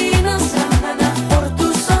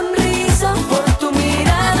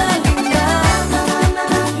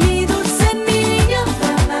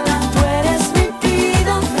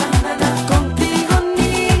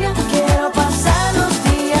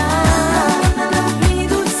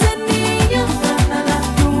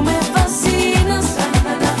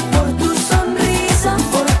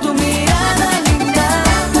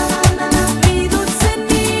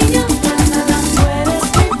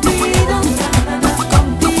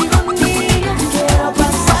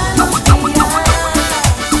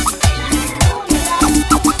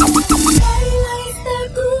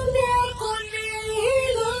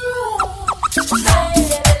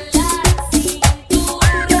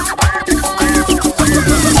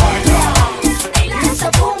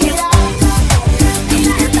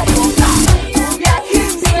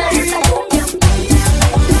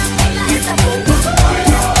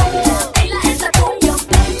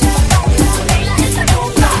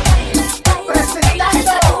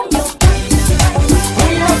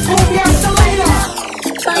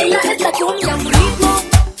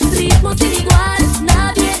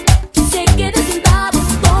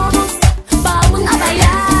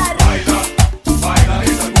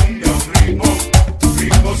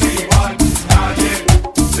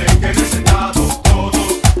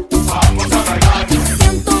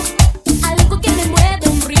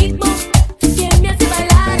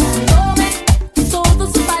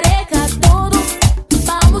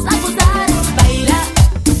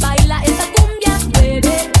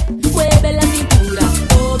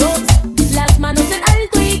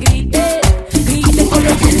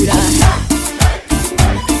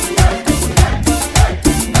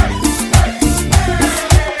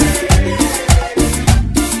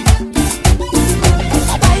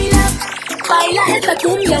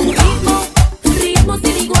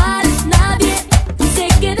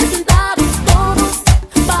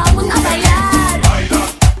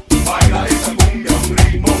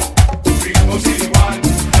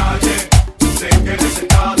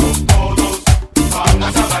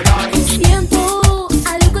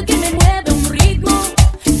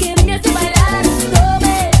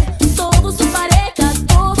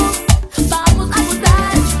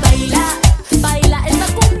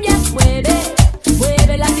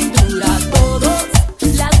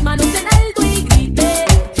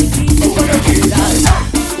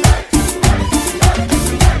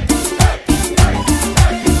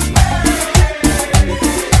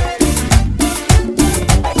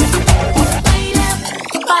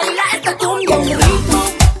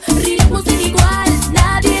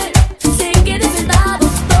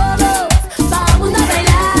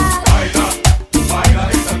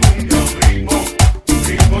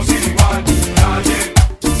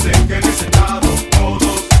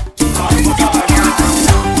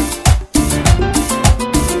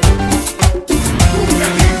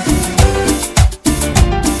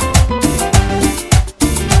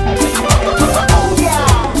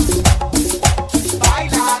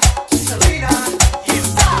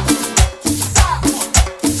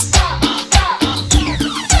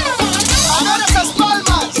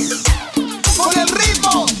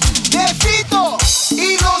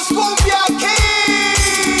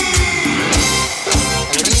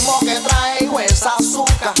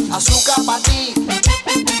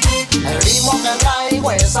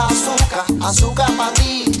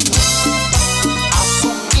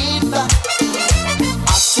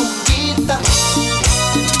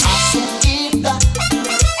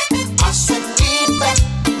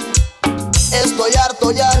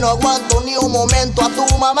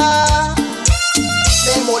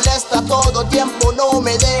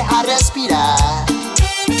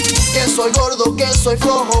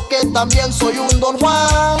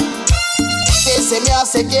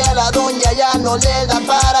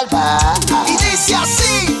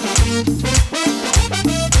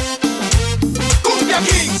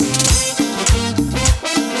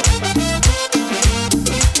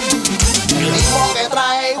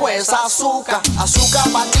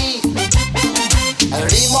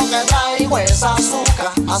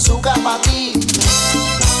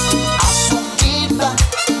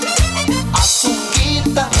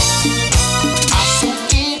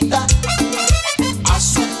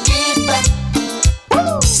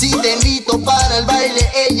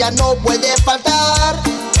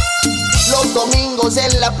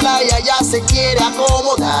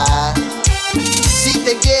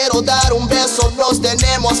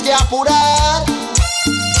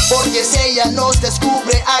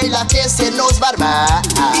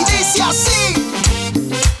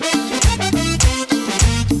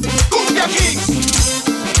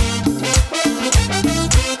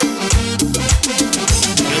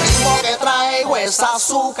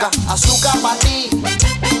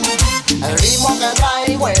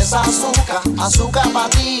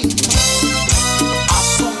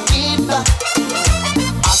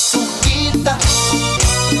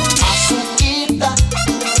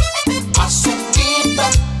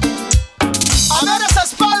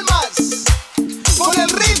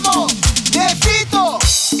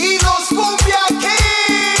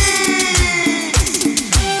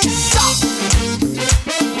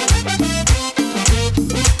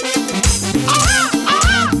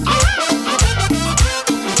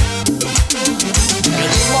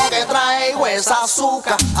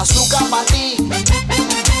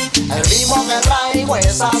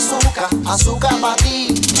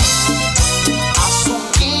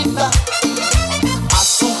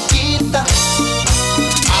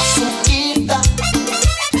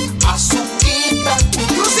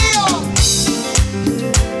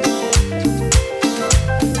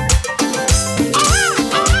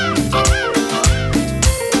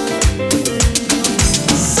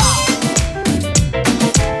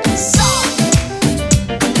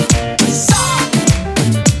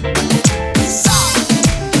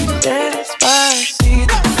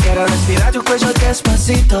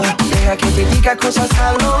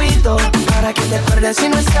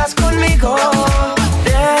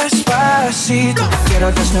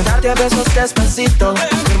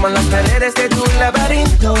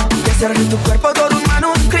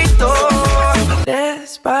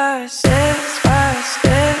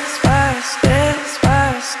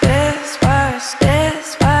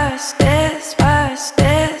 Step by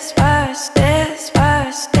step.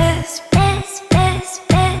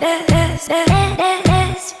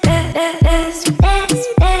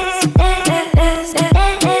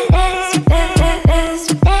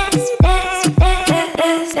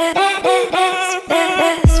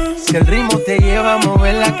 Si el ritmo te lleva a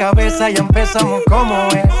mover la cabeza, ya empezamos como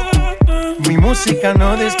es. Mi música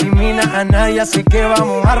no discrimina a nadie, así que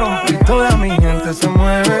vamos a romper. Toda mi gente se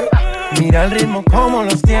mueve, mira el ritmo como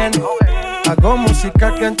los tiene. Hago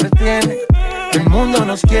música que entretiene. El mundo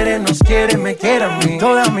nos quiere, me quiere a mí.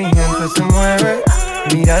 Toda mi gente se mueve,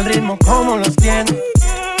 mira el ritmo como los tiene.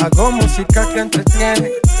 Hago música que entretiene.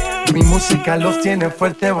 Mi música los tiene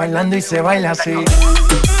fuerte bailando y se baila así.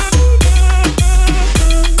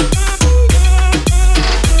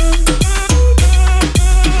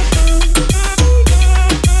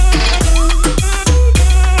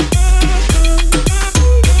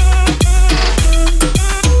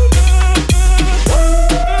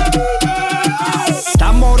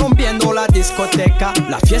 Discoteca,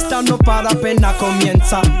 la fiesta no para apenas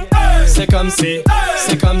comienza. C'est comme si,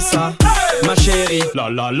 c'est comme ça, ma chérie. La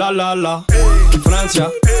la la la la. Francia,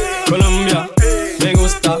 Colombia, me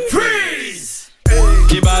gusta. Freeze.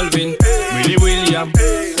 J Balvin, Willy William,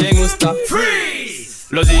 me gusta. Freeze.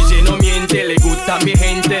 Los DJ no mienten, le gusta a mi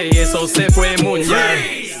gente y eso se fue mundial.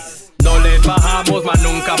 No le bajamos, mas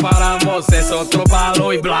nunca paramos, es otro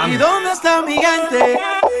palo y blanco. ¿Y dónde está mi gente?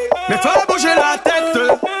 Me fue a bouger la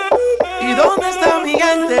tête. ¿Y dónde está mi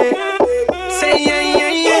gente? Say yeah,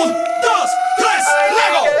 yeah, yeah. 1, 2, 3,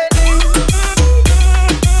 Lego.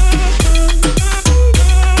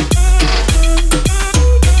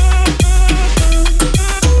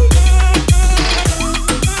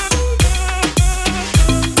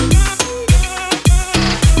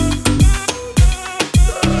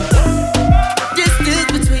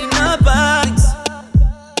 Distance between our bodies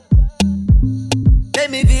make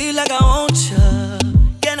me feel like I want you.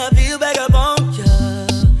 Can I feel back up on you?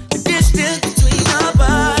 The distance between our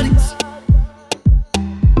bodies.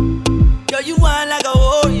 Girl, you whine like a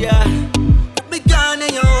warrior. Put me gun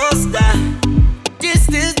in your holster.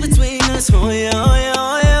 Distance between us, oh yeah, oh yeah,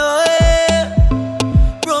 oh yeah, oh yeah.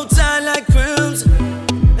 Roll tight like crimson.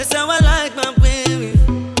 That's how I like my baby.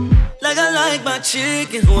 Like I like my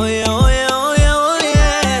chicken, oh yeah, oh yeah, oh yeah, oh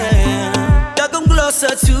yeah. Y'all come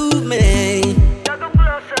closer to me.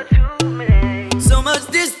 So much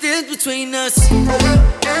distance between us.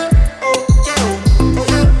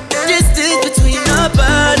 Distance between our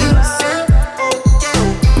bodies.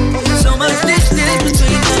 So much distance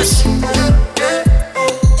between us.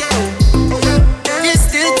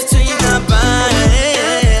 Distance between our bodies.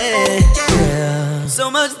 So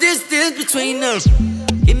much distance between us.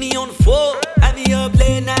 Hit me on the floor, have me up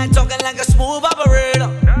late night talking like a smooth operator.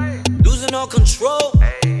 Losing all control.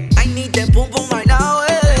 I need that boom boom right now.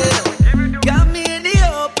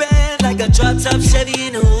 A drop top Chevy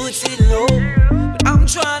in the hood sitting low, but I'm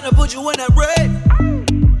trying to put you in that red.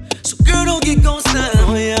 So girl, don't get gon' style.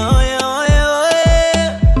 Oh yeah, oh yeah, oh yeah, oh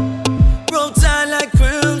yeah. Roll tight like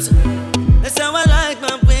crimson. That's how I like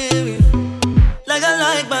my baby. Like I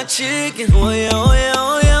like my chicken. Oh yeah, oh yeah,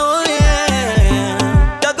 oh yeah, oh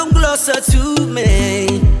yeah. Y'all come closer to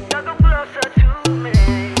me.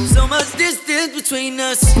 So much distance between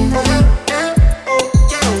us.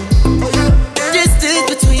 Distance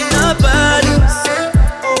between our bodies.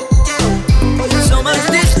 So much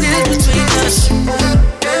distance between us.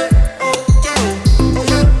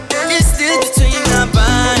 Distance between our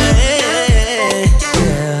bodies.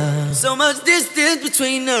 So much distance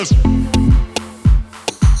between us.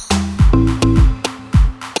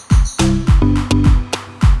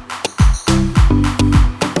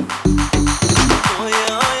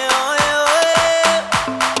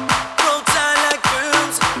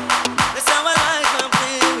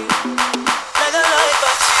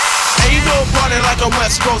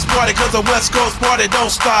 West Coast party, cause the West Coast party don't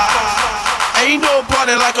stop. Ain't no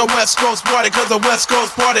party like a West Coast party, cause the West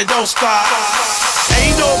Coast party don't stop.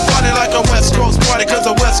 Ain't no party like a West Coast party, cause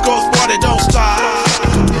the West Coast party don't stop.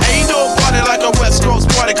 Ain't no party like a West Coast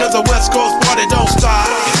party, cause the West Coast party don't stop.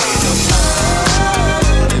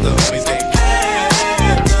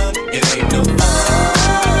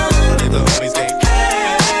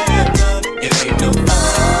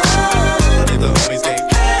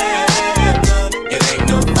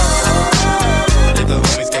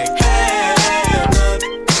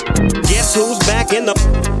 In the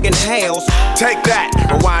f***ing house. Take that,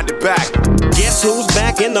 rewind it back. Guess who's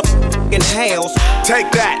back in the f***ing house?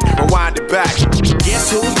 Take that, rewind it back.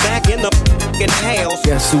 Guess who's back in the f***ing house?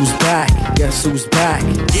 Guess who's back? Guess who's back?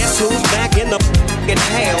 Guess who's back in the f***ing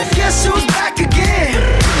house? Guess who's back again?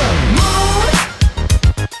 Moon!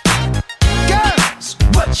 Girls,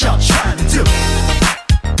 what y'all trying to do?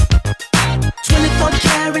 24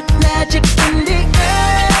 karat magic in the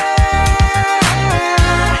air.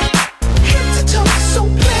 So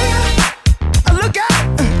clear, look out!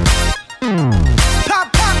 Pop,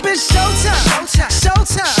 pop, and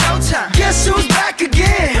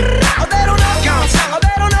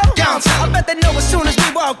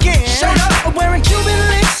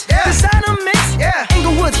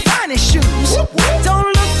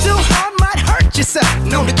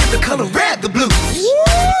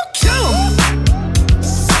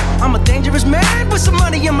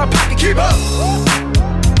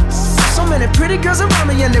girls around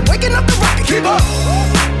me and they're waking up the rocket. Keep up.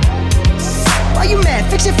 Why you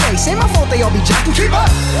mad? Fix your face. Ain't my fault they all be jocking. Keep up.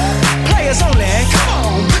 Players only. Come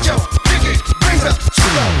on, put your pinky rings up to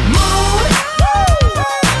the moon.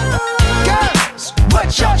 Girls,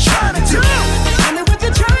 what y'all trying to do? Tell me what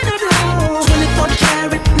you're trying to do. 24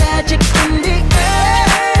 karat magic in the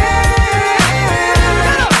air.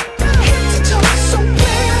 Head to toe so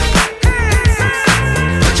clear.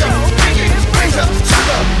 Put your pinky rings up to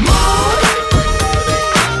the moon.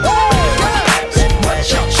 Girls, what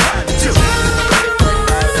y'all trying to do?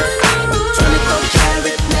 24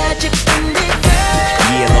 karat magic in the air.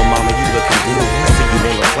 Yeah, little mama, you looking good. I see you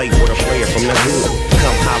wanna play with a player from the hood.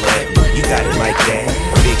 Come holler at me, you got it like that.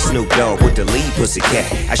 Big Snoop Dogg with the lead pussycat.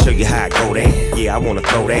 I show you how I go there. Yeah, I wanna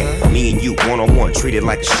throw that. Me and you one-on-one, treat it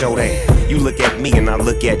like a show that. You look at me and I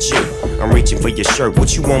look at you. I'm reaching for your shirt,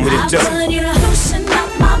 what you want me to do? I'm telling you to loosen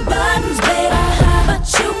up my buttons, baby, but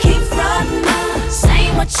you keep frontin',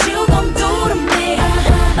 saying what you gon' do to me,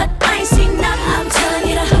 but I ain't seen nothing. I'm telling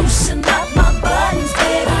you to loosen up my buttons,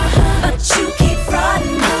 baby, but you keep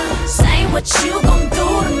frontin', saying what you gon' do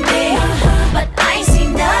to me, but I ain't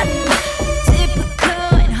seen nothing.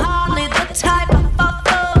 Typical and hardly the type I fall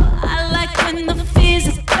for. I like when the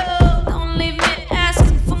physical don't leave me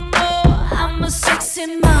asking for more. I'm a sexy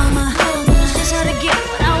mama, just how to get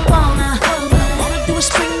what I wanna. Wanna do is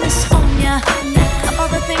spring this on ya, of all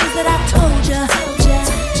the things that I told ya.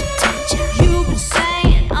 You've been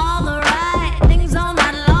saying all the right things all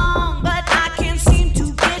night long, but I can't seem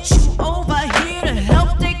to get you over here to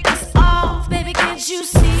help take this off. Baby, can't you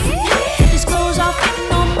see? These clothes are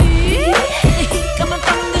fitting on me. The heat coming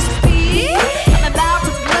from this beat. I'm about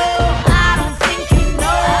to blow. I don't think you know.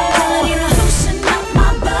 I'm telling you to loosen up my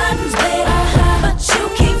buttons, baby, but you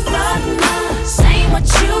keep frontin', saying what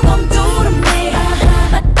you gon' do to me,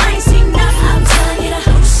 but I ain't seen nothing. I'm telling you to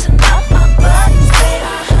loosen up my buttons,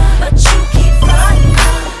 baby, but you keep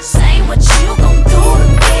frontin', saying what you gon' do to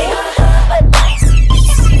me, but I ain't seen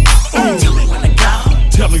nothing. Tell me when to go.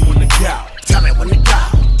 Tell me when to go. Tell me when to go.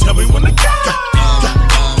 Tell me when to go.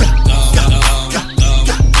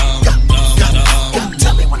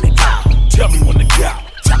 Tell me when to go. Tell me when to go.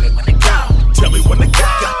 Tell me when to go. Tell me when to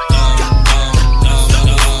go.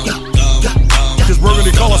 This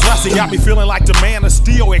burgundy colors Rossi got me feeling like the man of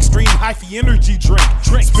steel. Extreme hyphy energy drink.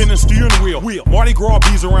 Spinning steering wheel. Mardi Gras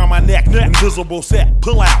beads around my neck. Invisible set.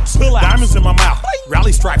 Pull outs. Diamonds in my mouth.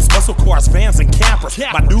 Rally stripes, muscle cars, vans, and campers.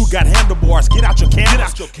 My dude got handlebars. Get out your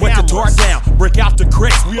cameras. Wet the tar down. Break out the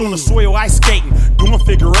crates. We on the soil ice skating. Doing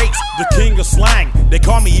figure eights. The king of slang. They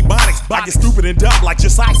call me Ebonics. I get stupid and dumb like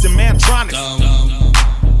just ice and Mantronics.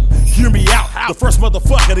 Hear me out, the first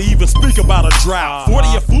motherfucker to even speak about a drought.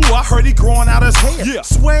 40 a fool, I heard he growing out his hair. Yeah.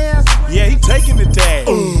 Swear, yeah, he taking the tag.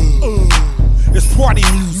 It's party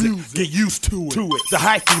music, get used to it. The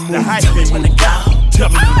hyphy move. Tell me when to go. Tell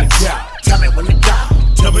me when to go. Tell me when to go.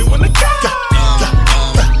 Tell me when to go.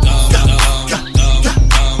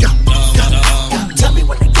 Tell me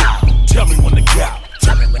when to go. Tell me when to go.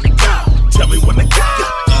 Tell me when to go. Tell me when to go.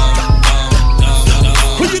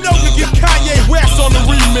 Well, you know we get Kanye West on the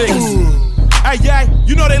remix. Hey, yay,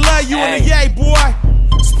 you know they love you in the yay, boy.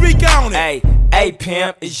 Speak on it. Hey,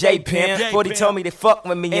 pimp, it's J Pimp. 40 told me they fuck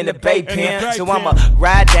with me in the Bay Pimp. So I'ma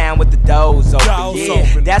ride down with the doors open,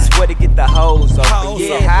 yeah. That's where to get the hoes open,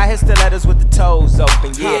 yeah. High hit stilettos with the toes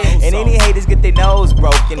open, yeah. And any haters get their nose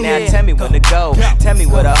broken. Now tell me when to go. Tell me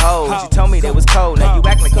where the hoes. You told me they was cold. Now you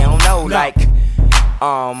act like you don't know, like.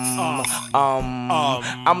 I'ma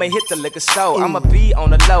hit the liquor store. I'ma be on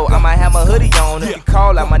the low. I'ma have my hoodie on. If you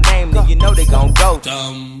call out my name, then you know they gon' go.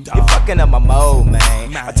 You're fucking up my mode,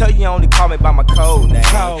 man. I told you only call me by my code name.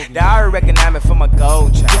 They already recognize me for my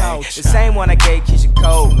gold chain. The same one I gave Keisha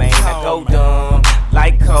Cole, man. I go dumb,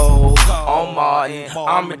 like Cole, on Martin.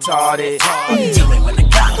 I'm retarded. Tell me when to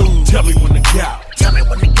go. Tell me when to go. Tell me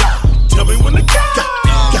when to go. Tell me when to go.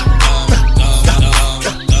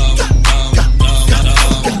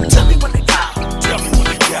 Tell me when to go. Tell me when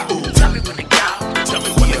to go. Tell me when to go. Tell me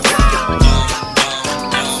when to go.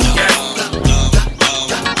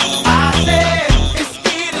 I said it's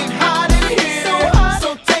getting hot in here, so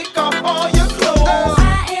take off all your clothes. I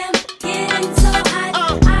am getting so hot,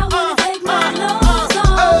 I wanna take my clothes off.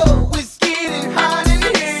 Oh, it's getting hot in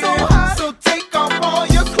here, so take off all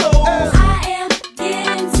your clothes. I am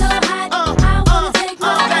getting so hot, I wanna take my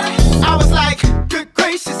clothes off.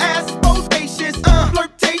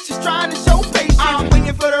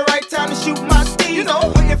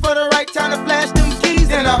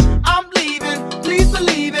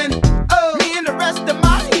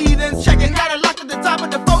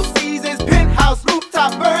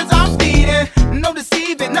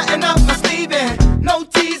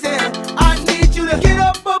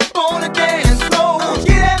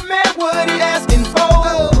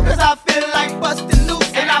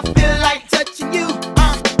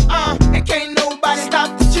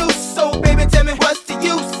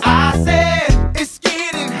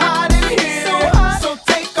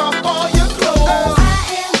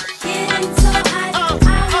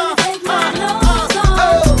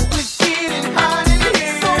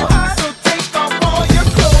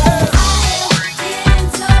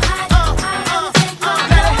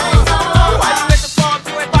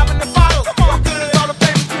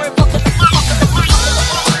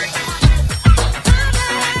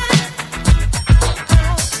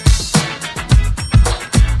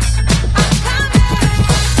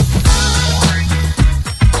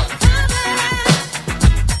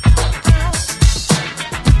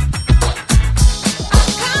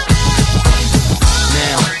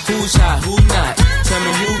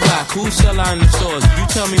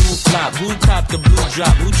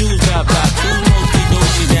 drop. Who Jews got blocked? Who's mostly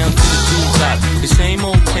dozy down to the Jews top? The same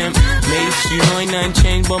old pimp, mates, you know ain't nothing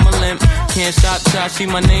changed but my limp. Can't stop till I see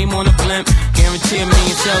my name on a blimp. Guarantee a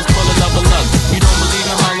million sales full of love of luck. You don't believe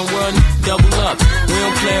in Harlem World? Double up. We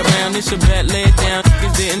don't play around, it's a bet, lay it down.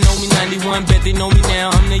 Niggas didn't know me 91, bet they know me now.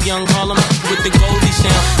 I'm the young Harlem with the Goldie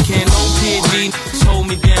sound. Can't no PD, hold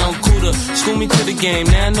me down. Cooler, school me to the game,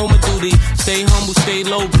 now I know my duty. Stay humble, stay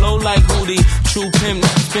low, blow like Hootie. True pimp,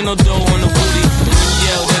 spin no dough on the booty. And when you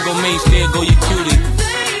yell, there go Mace, there go your cutie.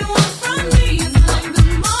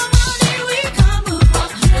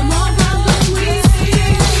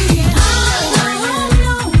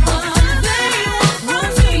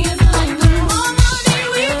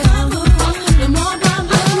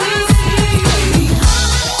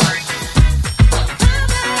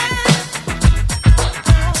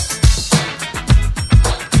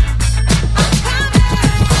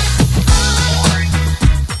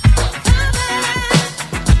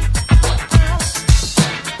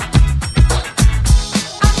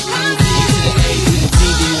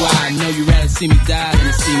 See me die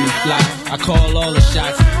and see me fly. I call all the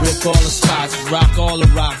shots, rip all the spots, rock all the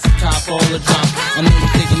rocks, cop all the drops. I know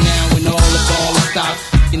you're thinking now when all the ball is stopped.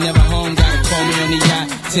 You never home, gotta call me on the yacht.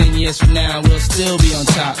 10 years from now, we'll still be on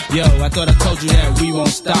top. Yo, I thought I told you that we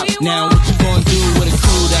won't stop. Now what you gonna do with a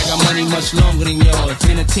crew that got money much longer than yours,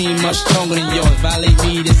 and a team much stronger than yours? Violate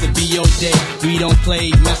me, this'll be your day. We don't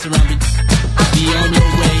play, mess around, be on your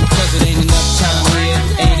way. Cause it ain't enough time here,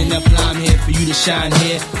 ain't enough lime here for you to shine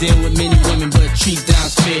here. Deal with many women, but treat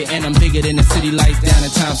down's fair. And I'm bigger than the city lights down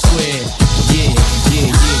in Times Square. Yeah, yeah,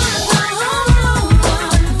 yeah.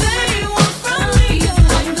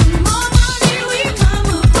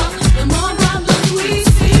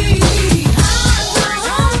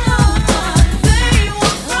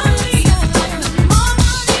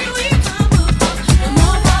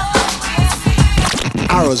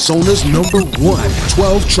 Arizona's #1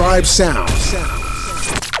 12 Tribe Sound.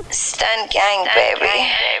 Stunt gang,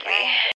 baby.